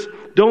so this,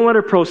 don't let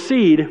it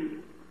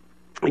proceed,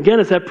 again,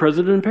 it's that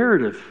present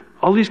imperative.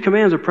 All these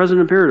commands are present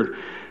imperative.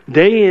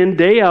 Day in,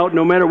 day out,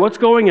 no matter what's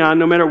going on,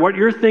 no matter what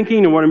you're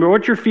thinking, no matter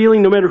what you're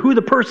feeling, no matter who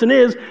the person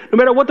is, no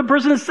matter what the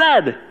person has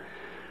said,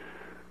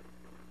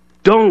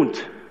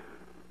 don't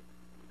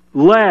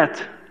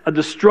let a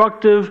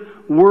destructive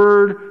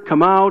word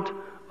come out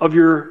of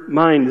your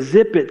mind.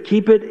 Zip it.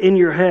 Keep it in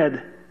your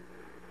head.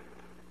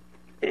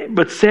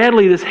 But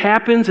sadly, this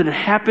happens, and it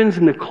happens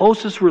in the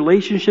closest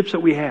relationships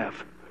that we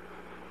have.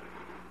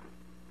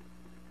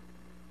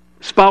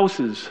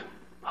 Spouses,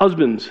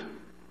 husbands,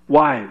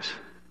 wives.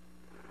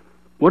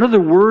 What are the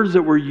words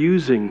that we're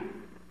using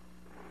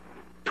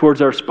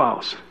towards our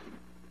spouse?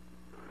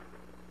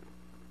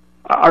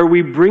 Are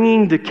we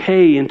bringing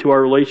decay into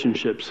our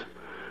relationships?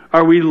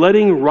 Are we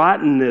letting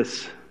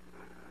rottenness,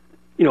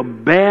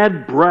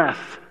 bad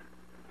breath,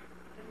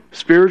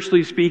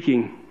 spiritually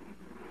speaking?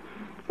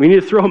 We need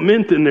to throw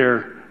mint in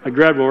there. I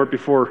grabbed one right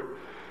before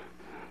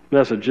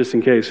message, just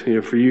in case,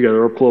 for you guys,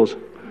 or up close.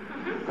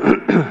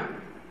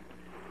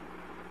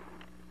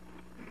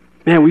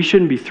 Man, we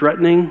shouldn't be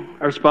threatening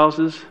our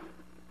spouses.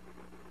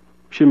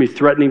 We shouldn't be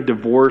threatening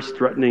divorce,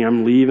 threatening,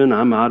 I'm leaving,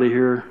 I'm out of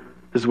here.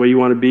 This is the way you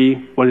want to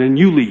be. Well, then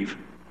you leave.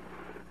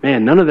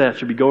 Man, none of that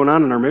should be going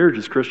on in our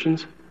marriages,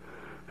 Christians.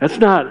 God's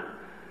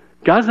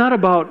not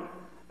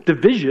about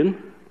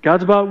division.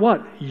 God's about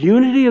what?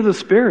 Unity of the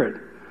Spirit.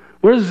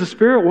 What does the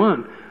Spirit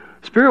want?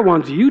 The Spirit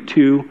wants you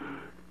two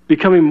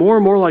becoming more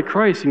and more like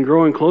Christ and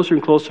growing closer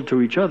and closer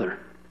to each other.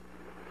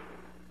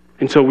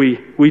 And so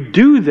we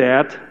do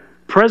that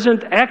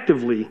present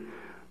actively,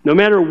 no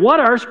matter what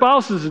our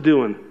spouse is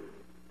doing.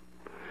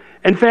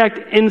 In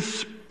fact, in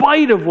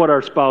spite of what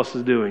our spouse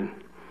is doing,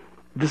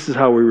 this is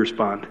how we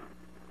respond.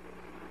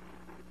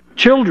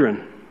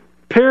 Children,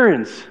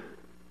 parents,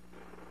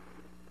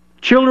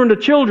 children to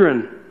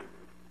children,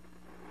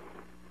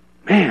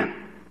 Man,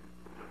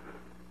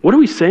 what are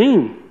we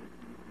saying?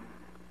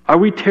 Are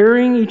we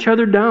tearing each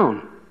other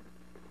down?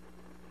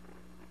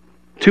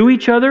 To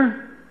each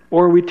other?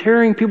 Or are we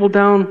tearing people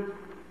down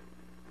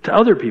to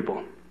other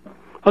people?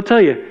 I'll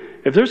tell you,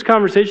 if there's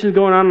conversations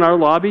going on in our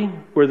lobby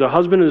where the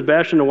husband is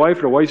bashing the wife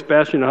or the wife's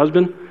bashing the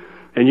husband,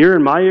 and you're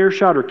in my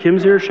earshot or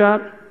Kim's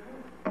earshot,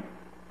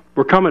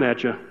 we're coming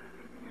at you.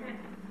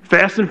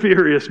 Fast and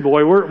furious,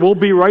 boy. We'll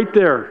be right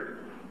there.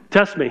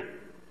 Test me.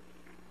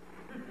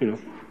 No,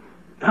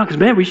 because,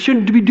 man, we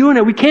shouldn't be doing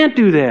that. We can't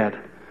do that.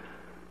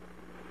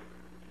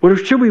 What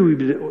should we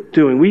be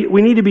doing?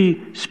 We need to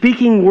be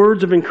speaking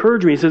words of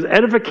encouragement. He says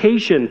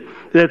edification.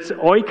 That's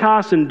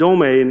oikos and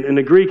dome. In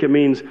the Greek, it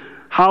means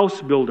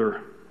house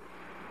builder.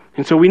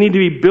 And so we need to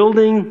be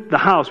building the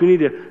house. We need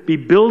to be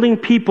building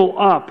people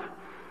up.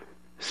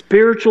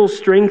 Spiritual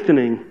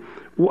strengthening.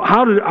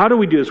 How do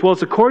we do this? Well,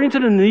 it's according to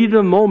the need of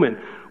the moment.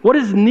 What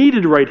is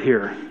needed right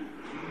here?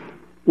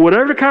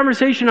 Whatever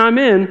conversation I'm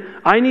in,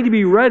 I need to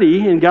be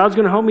ready, and God's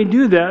going to help me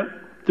do that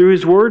through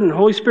His Word and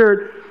Holy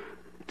Spirit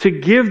to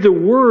give the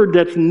word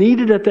that's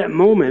needed at that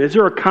moment. Is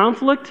there a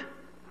conflict?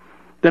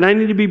 Then I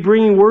need to be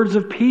bringing words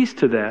of peace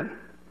to that.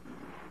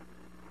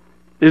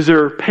 Is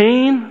there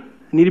pain?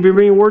 I need to be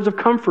bringing words of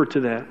comfort to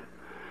that.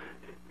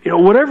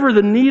 Whatever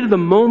the need of the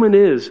moment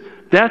is,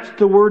 that's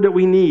the word that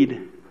we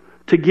need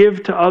to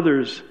give to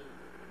others.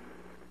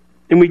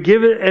 And we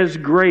give it as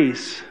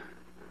grace.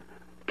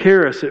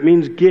 Charis, it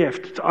means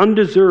gift. It's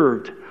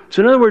undeserved.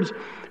 So in other words,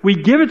 we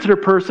give it to the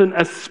person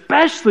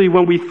especially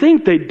when we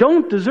think they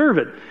don't deserve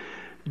it.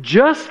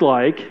 Just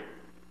like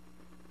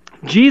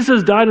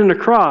Jesus died on the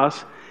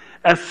cross,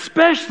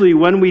 especially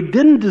when we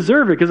didn't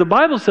deserve it. Because the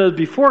Bible says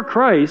before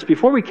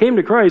we came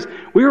to Christ,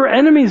 we were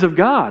enemies of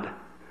God.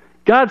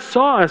 God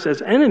saw us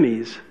as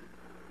enemies.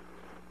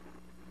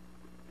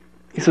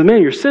 He said,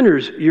 man, you're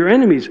sinners, you're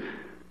enemies.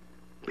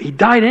 He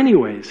died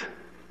anyways.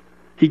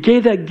 He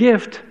gave that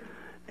gift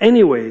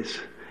anyways.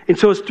 And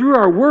so it's through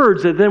our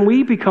words that then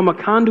we become a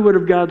conduit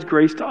of God's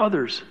grace to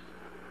others.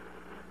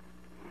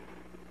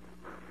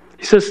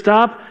 He says,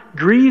 stop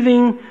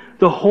grieving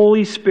the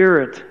Holy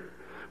Spirit.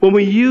 When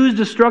we use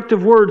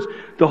destructive words,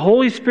 the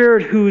Holy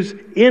Spirit who's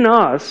in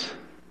us,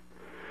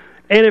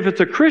 and if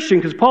it's a Christian,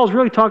 because Paul's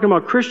really talking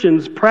about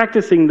Christians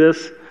practicing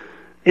this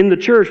in the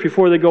church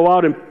before they go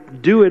out and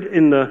do it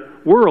in the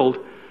world.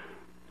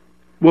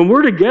 When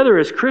we're together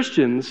as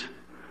Christians,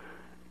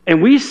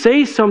 and we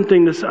say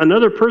something to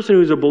another person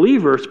who's a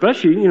believer,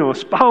 especially, a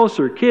spouse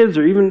or kids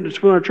or even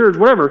just in our church,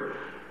 whatever,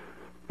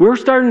 we're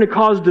starting to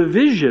cause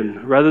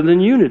division rather than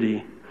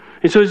unity.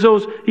 And so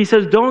he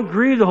says, don't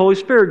grieve the Holy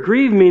Spirit.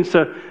 Grieve means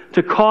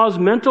to cause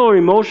mental or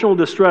emotional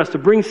distress, to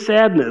bring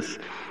sadness.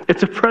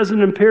 It's a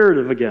present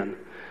imperative again.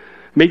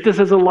 Make this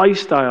as a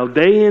lifestyle,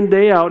 day in,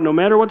 day out, no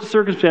matter what the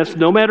circumstance,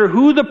 no matter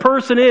who the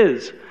person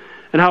is,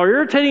 and how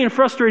irritating and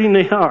frustrating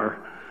they are,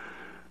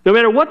 no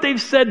matter what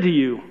they've said to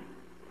you.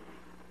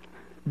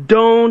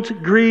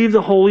 Don't grieve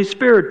the Holy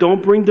Spirit.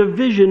 Don't bring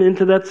division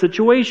into that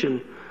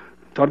situation.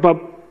 Talked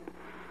about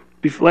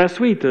last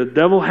week, the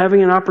devil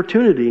having an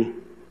opportunity.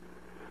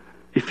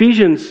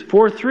 Ephesians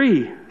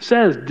 4:3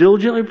 says,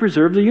 diligently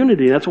preserve the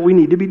unity. That's what we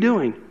need to be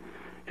doing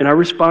in our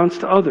response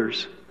to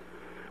others.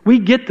 We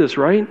get this,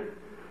 right?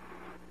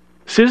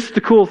 See, this is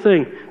the cool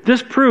thing.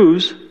 This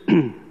proves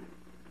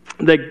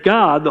that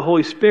God, the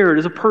Holy Spirit,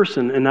 is a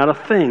person and not a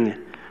thing,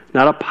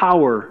 not a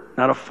power,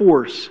 not a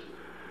force.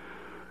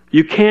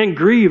 You can't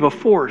grieve a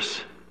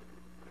force.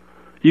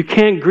 You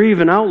can't grieve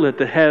an outlet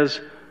that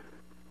has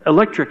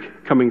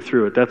electric coming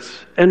through it.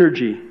 That's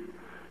energy.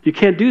 You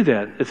can't do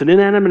that. It's an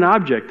inanimate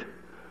object.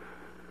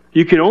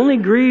 You can only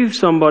grieve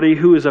somebody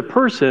who is a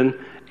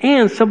person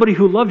and somebody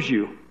who loves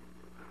you.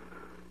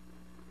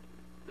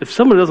 If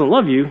someone doesn't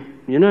love you,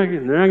 they're not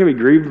going to be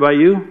grieved by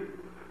you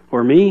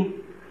or me.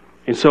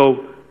 And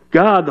so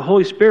God, the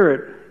Holy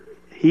Spirit,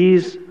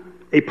 He's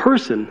a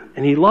person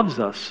and He loves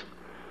us.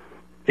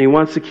 And He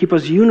wants to keep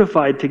us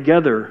unified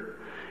together.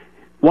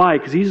 Why?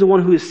 Because He's the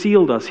one who has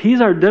sealed us. He's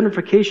our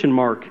identification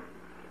mark.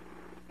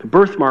 The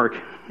birthmark,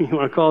 you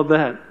want to call it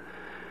that.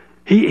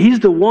 He's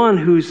the one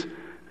who's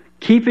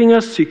keeping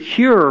us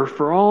secure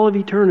for all of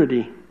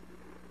eternity.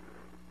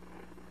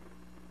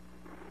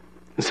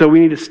 And so we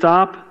need to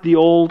stop the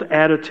old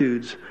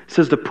attitudes. It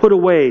says to put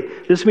away.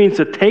 This means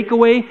to take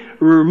away,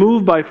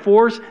 remove by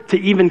force, to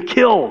even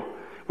kill.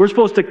 We're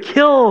supposed to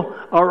kill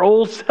our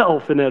old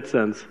self in that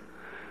sense.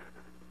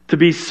 To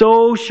be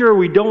so sure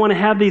we don't want to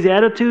have these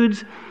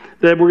attitudes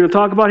that we're going to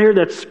talk about here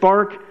that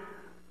spark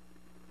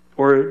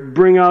or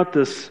bring out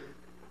this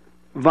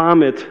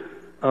vomit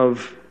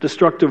of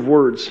destructive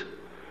words.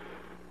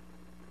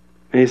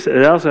 And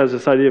it also has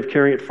this idea of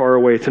carrying it far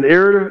away. It's an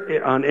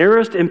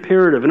aorist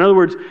imperative. In other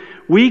words,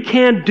 we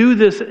can't do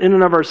this in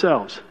and of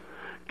ourselves.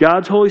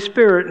 God's Holy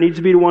Spirit needs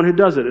to be the one who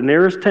does it. An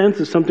aorist tense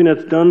is something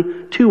that's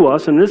done to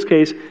us. In this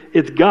case,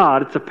 it's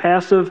God. It's a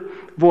passive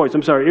voice.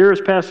 I'm sorry,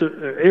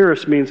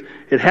 aorist means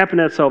it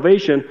happened at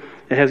salvation.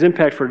 It has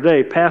impact for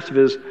today. Passive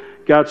is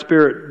God's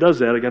Spirit does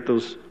that. I got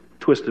those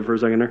twisted for a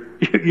second there.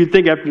 You'd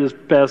think after this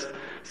past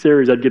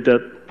series I'd get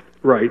that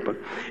right. But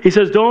he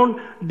says,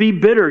 don't be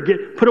bitter.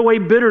 Put away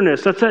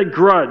bitterness. That's that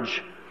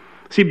grudge.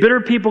 See,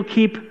 bitter people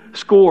keep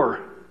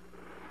score.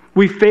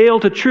 We fail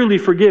to truly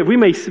forgive. We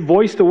may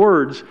voice the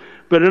words,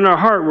 but in our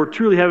heart, we're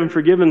truly haven't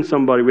forgiven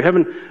somebody. We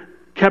haven't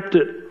kept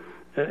it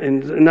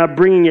and not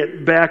bringing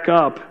it back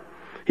up.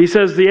 He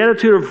says the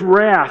attitude of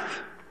wrath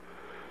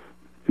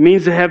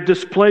means to have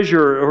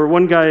displeasure, or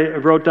one guy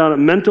wrote down a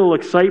mental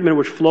excitement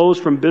which flows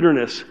from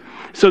bitterness.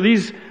 So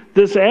this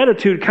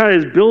attitude kind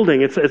of is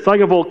building. It's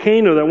like a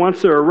volcano that wants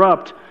to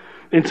erupt.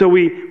 And so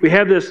we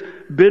have this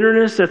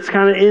bitterness that's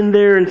kind of in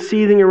there and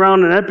seething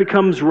around, and that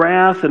becomes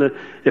wrath, and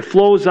it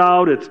flows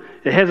out. It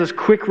has this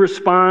quick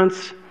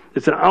response.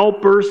 It's an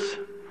outburst.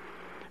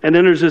 And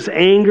then there's this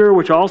anger,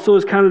 which also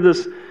is kind of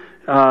this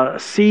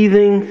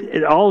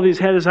seething. All of these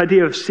had this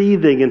idea of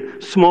seething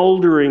and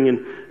smoldering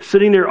and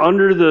sitting there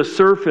under the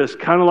surface,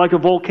 kind of like a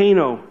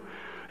volcano.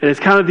 And it's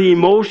kind of the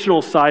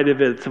emotional side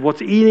of it. It's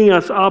what's eating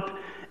us up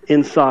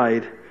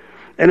inside.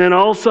 And then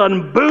all of a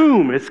sudden,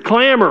 boom, it's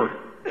clamor.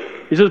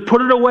 He says,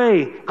 put it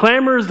away.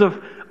 Clamor is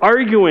the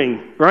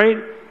arguing, right?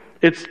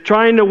 It's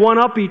trying to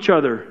one-up each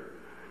other.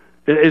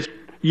 It's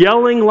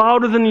yelling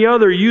louder than the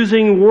other,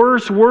 using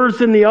worse words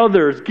than the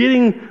others,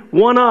 getting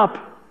one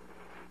up.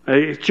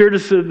 I shared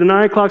this at the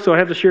 9 o'clock, so I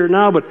have to share it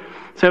now, but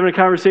I was having a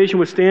conversation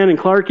with Stan and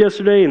Clark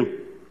yesterday, and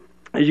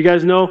as you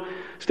guys know,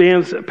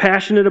 Stan's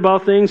passionate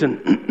about things,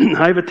 and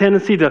I have a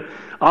tendency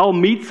I'll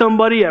meet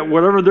somebody at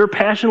whatever their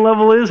passion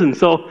level is, and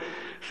so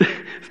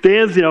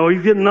Stan's,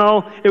 he's getting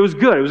it was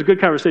good. It was a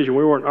good conversation.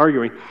 We weren't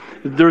arguing.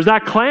 There was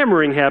not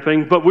clamoring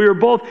happening, but we were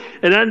both,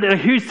 and then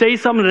he'd say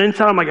something, and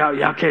inside I'm like, oh,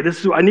 yeah, okay,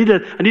 I need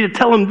to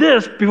tell him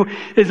this before,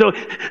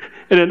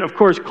 and then, of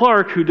course,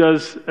 Clark, who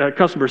does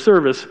customer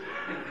service,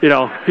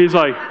 he's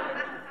like,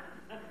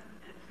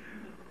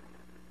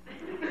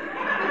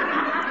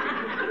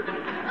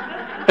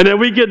 and then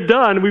we get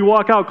done, we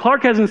walk out.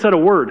 Clark hasn't said a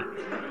word.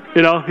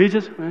 He's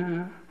just,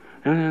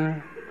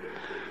 it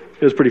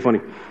was pretty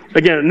funny.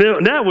 Again,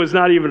 that was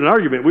not even an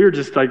argument. We were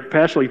just like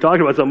passionately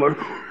talking about something.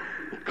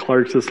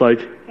 Clark's just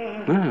like,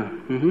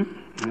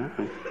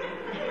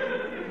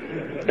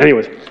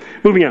 Anyways,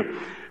 moving on.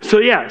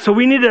 So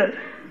we need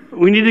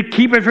to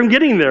keep it from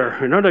getting there.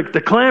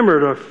 The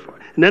clamor,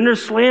 and then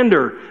there's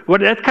slander.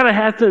 That kind of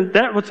happens.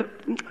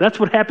 That's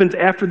what happens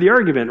after the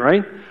argument,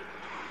 right?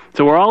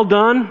 So we're all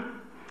done.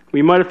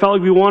 We might have felt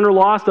like we won or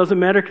lost. Doesn't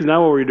matter, because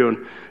now what are we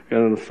doing?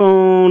 Got on the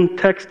phone,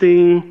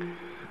 texting,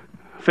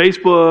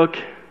 Facebook,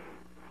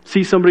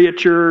 see somebody at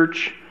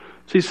church,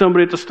 see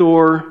somebody at the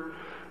store.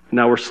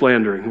 Now we're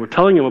slandering. We're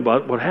telling them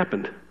about what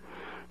happened.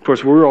 Of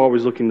course, we're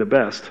always looking the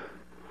best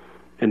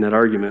in that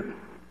argument.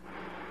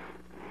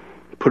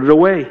 Put it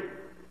away.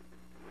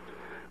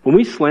 When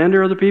we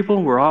slander other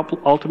people, we're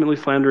ultimately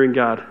slandering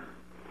God,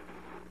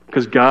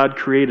 because God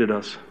created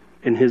us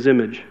in His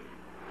image.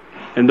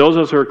 And those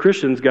of us who are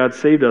Christians, God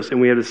saved us,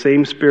 and we have the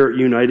same Spirit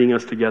uniting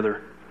us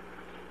together.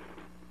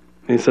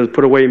 And He says,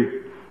 put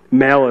away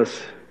malice.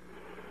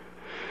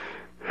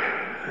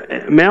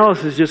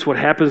 Malice is just what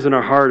happens in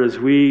our heart as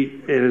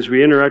we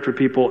interact with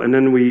people, and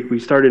then we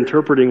start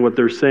interpreting what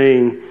they're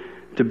saying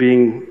to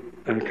being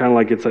kind of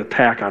like it's an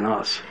attack on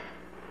us.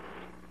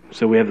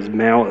 So we have this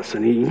malice,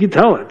 and you can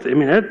tell it. I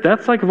mean,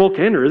 that's like a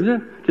volcano, isn't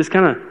it? Just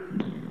kind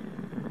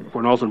of,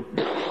 when all of a sudden,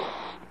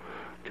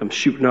 comes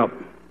shooting up.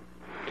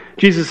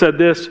 Jesus said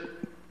this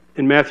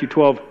in Matthew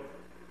 12,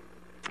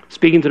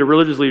 speaking to the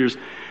religious leaders,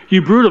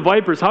 "You brood of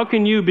vipers, how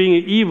can you, being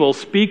evil,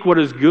 speak what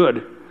is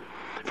good?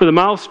 For the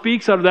mouth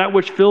speaks out of that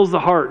which fills the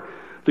heart.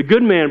 The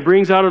good man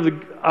brings out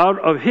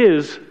of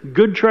his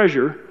good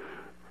treasure,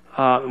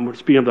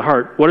 speaking of the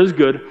heart, what is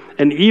good,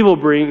 and evil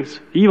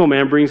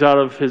man brings out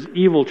of his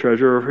evil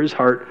treasure, or his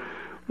heart,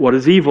 what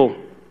is evil."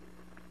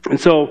 And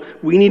so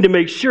we need to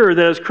make sure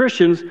that as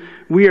Christians,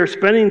 we are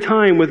spending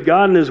time with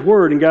God and His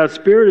Word, and God's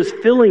Spirit is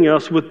filling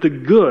us with the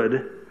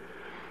good.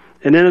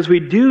 And then as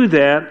we do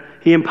that,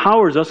 He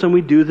empowers us, and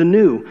we do the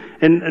new.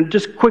 And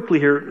just quickly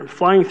here,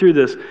 flying through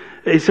this,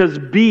 it says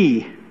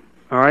be.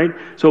 All right?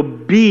 So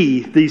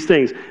be these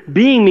things.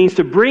 Being means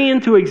to bring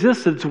into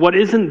existence what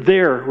isn't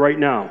there right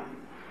now.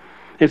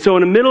 And so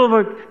in the middle of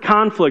a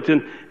conflict,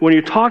 and when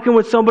you're talking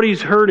with somebody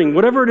who's hurting,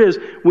 whatever it is,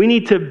 we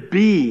need to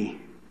be.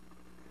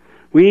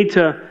 We need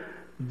to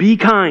be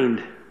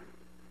kind.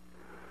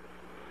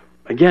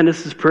 Again,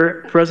 this is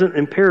present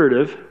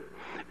imperative,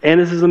 and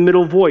this is a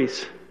middle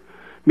voice,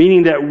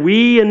 meaning that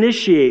we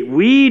initiate,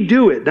 we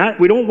do it.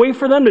 We don't wait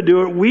for them to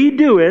do it, we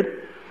do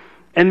it,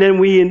 and then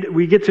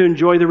we get to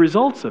enjoy the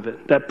results of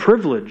it, that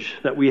privilege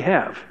that we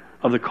have,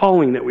 of the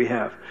calling that we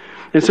have.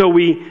 And so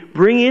we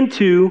bring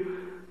into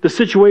the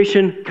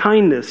situation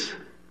kindness.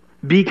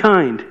 Be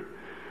kind.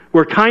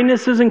 Where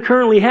kindness isn't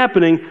currently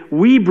happening,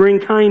 we bring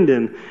kind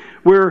in.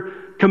 Where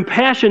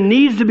compassion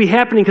needs to be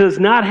happening because it's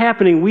not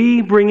happening,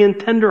 we bring in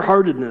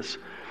tenderheartedness.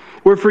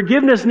 Where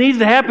forgiveness needs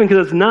to happen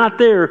because it's not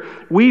there,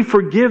 we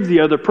forgive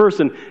the other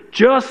person,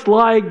 just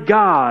like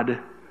God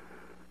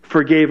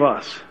forgave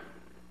us.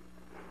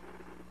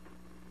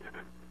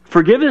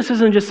 Forgiveness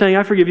isn't just saying,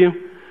 I forgive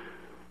you.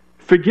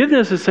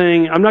 Forgiveness is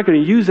saying, I'm not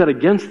going to use that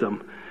against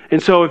them.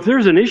 And so if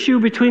there's an issue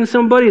between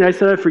somebody, and I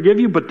said I forgive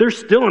you, but there's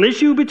still an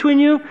issue between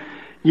you,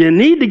 you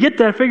need to get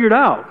that figured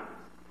out.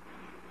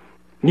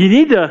 You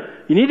need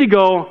to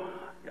go,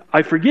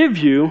 I forgive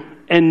you,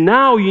 and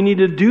now you need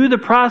to do the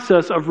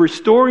process of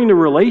restoring the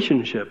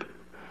relationship.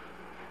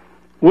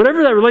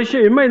 Whatever that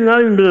relationship, it might not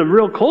even been a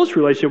real close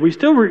relationship.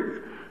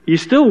 You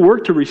still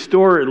work to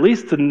restore at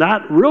least the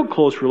not real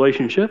close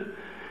relationship,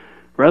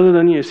 rather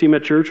than you see them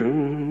at church,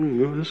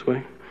 go this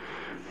way,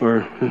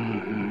 or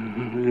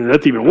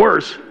that's even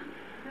worse.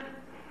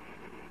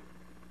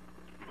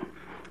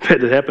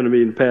 That happened to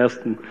me in the past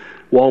in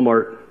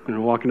Walmart.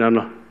 Walking down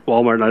to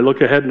Walmart, and I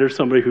look ahead, and there's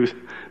somebody who's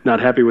not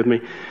happy with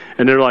me,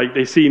 and they're like,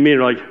 they see me,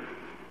 and they're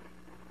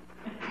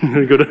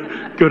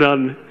like, go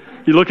down.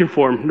 You're looking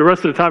for them. The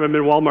rest of the time, I'm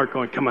in Walmart,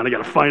 going, "Come on, I got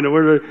to find them."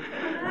 Where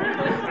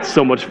are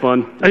so much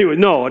fun. Anyway,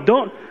 no,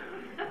 don't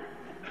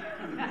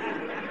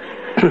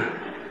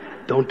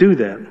do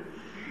that.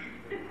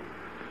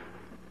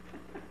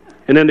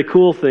 And then the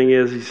cool thing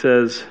is, he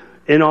says,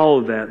 in all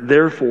of that,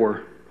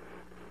 therefore,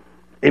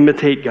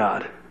 imitate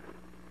God.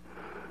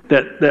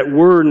 That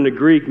word in the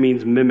Greek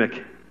means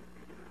mimic.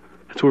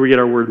 That's where we get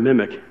our word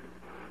mimic.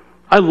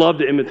 I love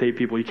to imitate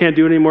people. You can't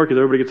do it anymore because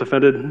everybody gets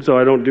offended, so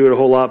I don't do it a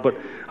whole lot. But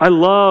I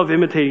love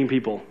imitating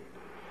people.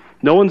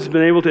 No one's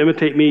been able to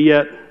imitate me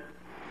yet.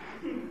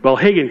 Well,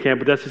 Hagen can,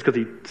 but that's just because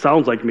he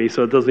sounds like me,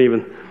 so it doesn't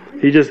even...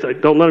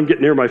 don't let him get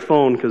near my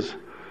phone, because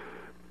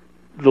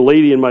the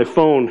lady in my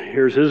phone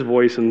hears his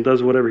voice and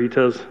does whatever he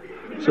says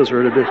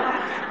for her to do.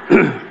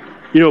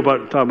 You know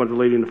talking about the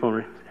lady in the phone,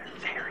 right?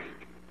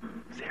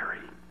 Sari.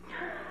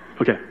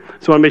 Okay,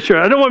 so I want to make sure.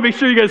 I don't want to make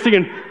sure you guys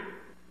thinking,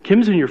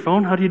 Kim's in your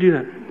phone? How do you do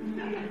that?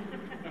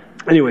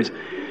 Anyways,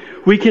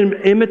 we can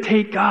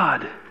imitate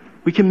God.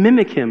 We can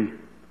mimic Him.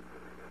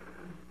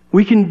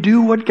 We can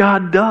do what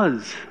God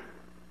does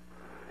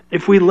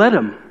if we let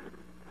Him.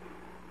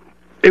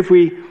 If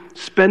we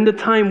spend the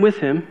time with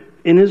Him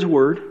in His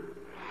Word,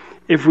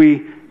 if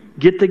we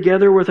get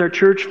together with our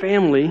church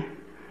family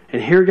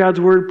and hear God's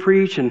Word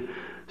preached and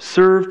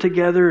serve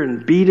together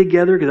and be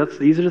together, because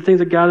these are the things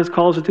that God has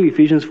called us to do.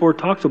 Ephesians 4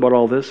 talks about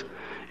all this.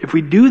 If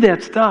we do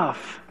that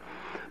stuff,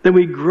 then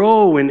we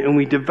grow and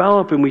we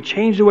develop and we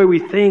change the way we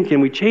think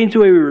and we change the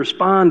way we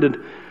respond.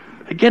 And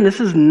again, this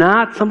is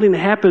not something that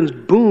happens,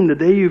 boom, the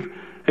day you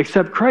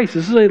accept Christ.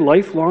 This is a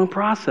lifelong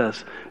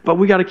process. But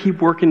we got to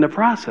keep working the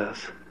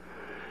process.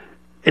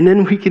 And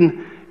then we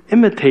can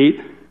imitate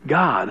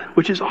God,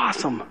 which is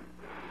awesome.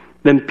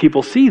 Then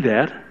people see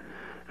that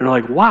and are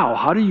like, wow,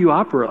 how do you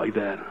operate like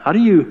that? How do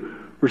you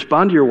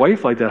respond to your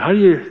wife like that? How do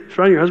you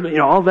respond to your husband?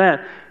 All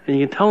that. And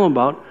you can tell them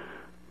about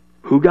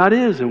who God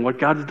is and what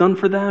God's done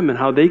for them and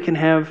how they can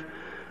have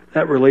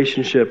that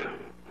relationship.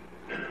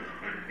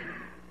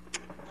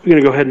 We're going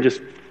to go ahead and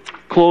just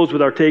close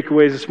with our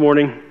takeaways this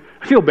morning.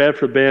 I feel bad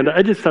for the band.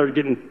 I just started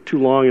getting too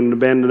long and the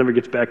band never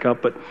gets back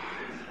up, but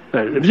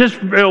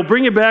it'll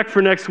bring it back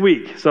for next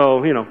week.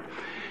 So here's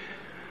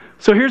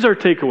our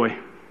takeaway.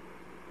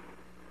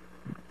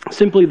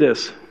 Simply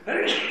this.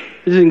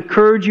 Is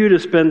encourage you to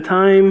spend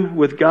time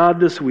with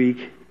God this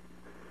week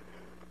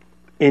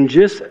and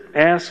just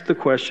ask the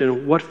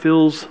question, what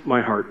fills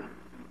my heart?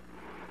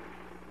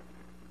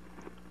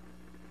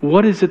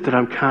 What is it that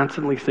I'm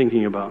constantly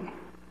thinking about?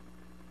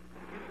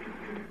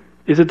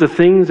 Is it the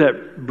things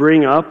that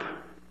bring up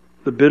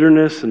the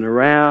bitterness and the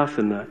wrath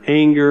and the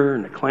anger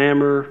and the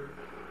clamor?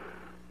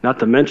 Not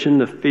to mention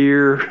the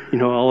fear,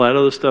 all that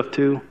other stuff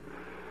too?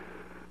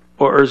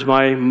 Or is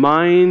my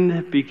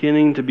mind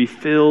beginning to be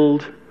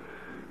filled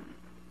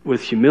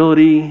with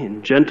humility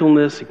and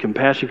gentleness and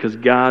compassion because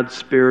God's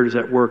Spirit is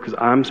at work, because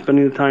I'm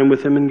spending the time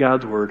with Him in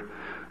God's Word.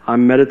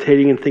 I'm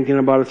meditating and thinking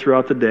about it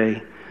throughout the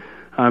day.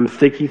 I'm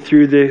thinking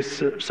through the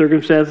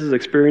circumstances,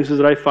 experiences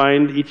that I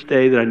find each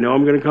day that I know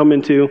I'm going to come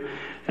into,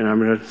 and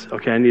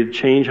I need to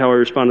change how I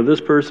respond to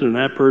this person and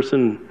that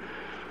person,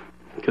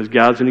 because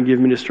God's going to give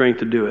me the strength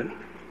to do it.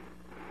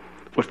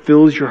 What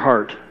fills your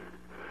heart?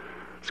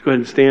 Let's go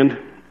ahead and stand,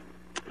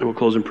 and we'll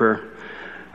close in prayer.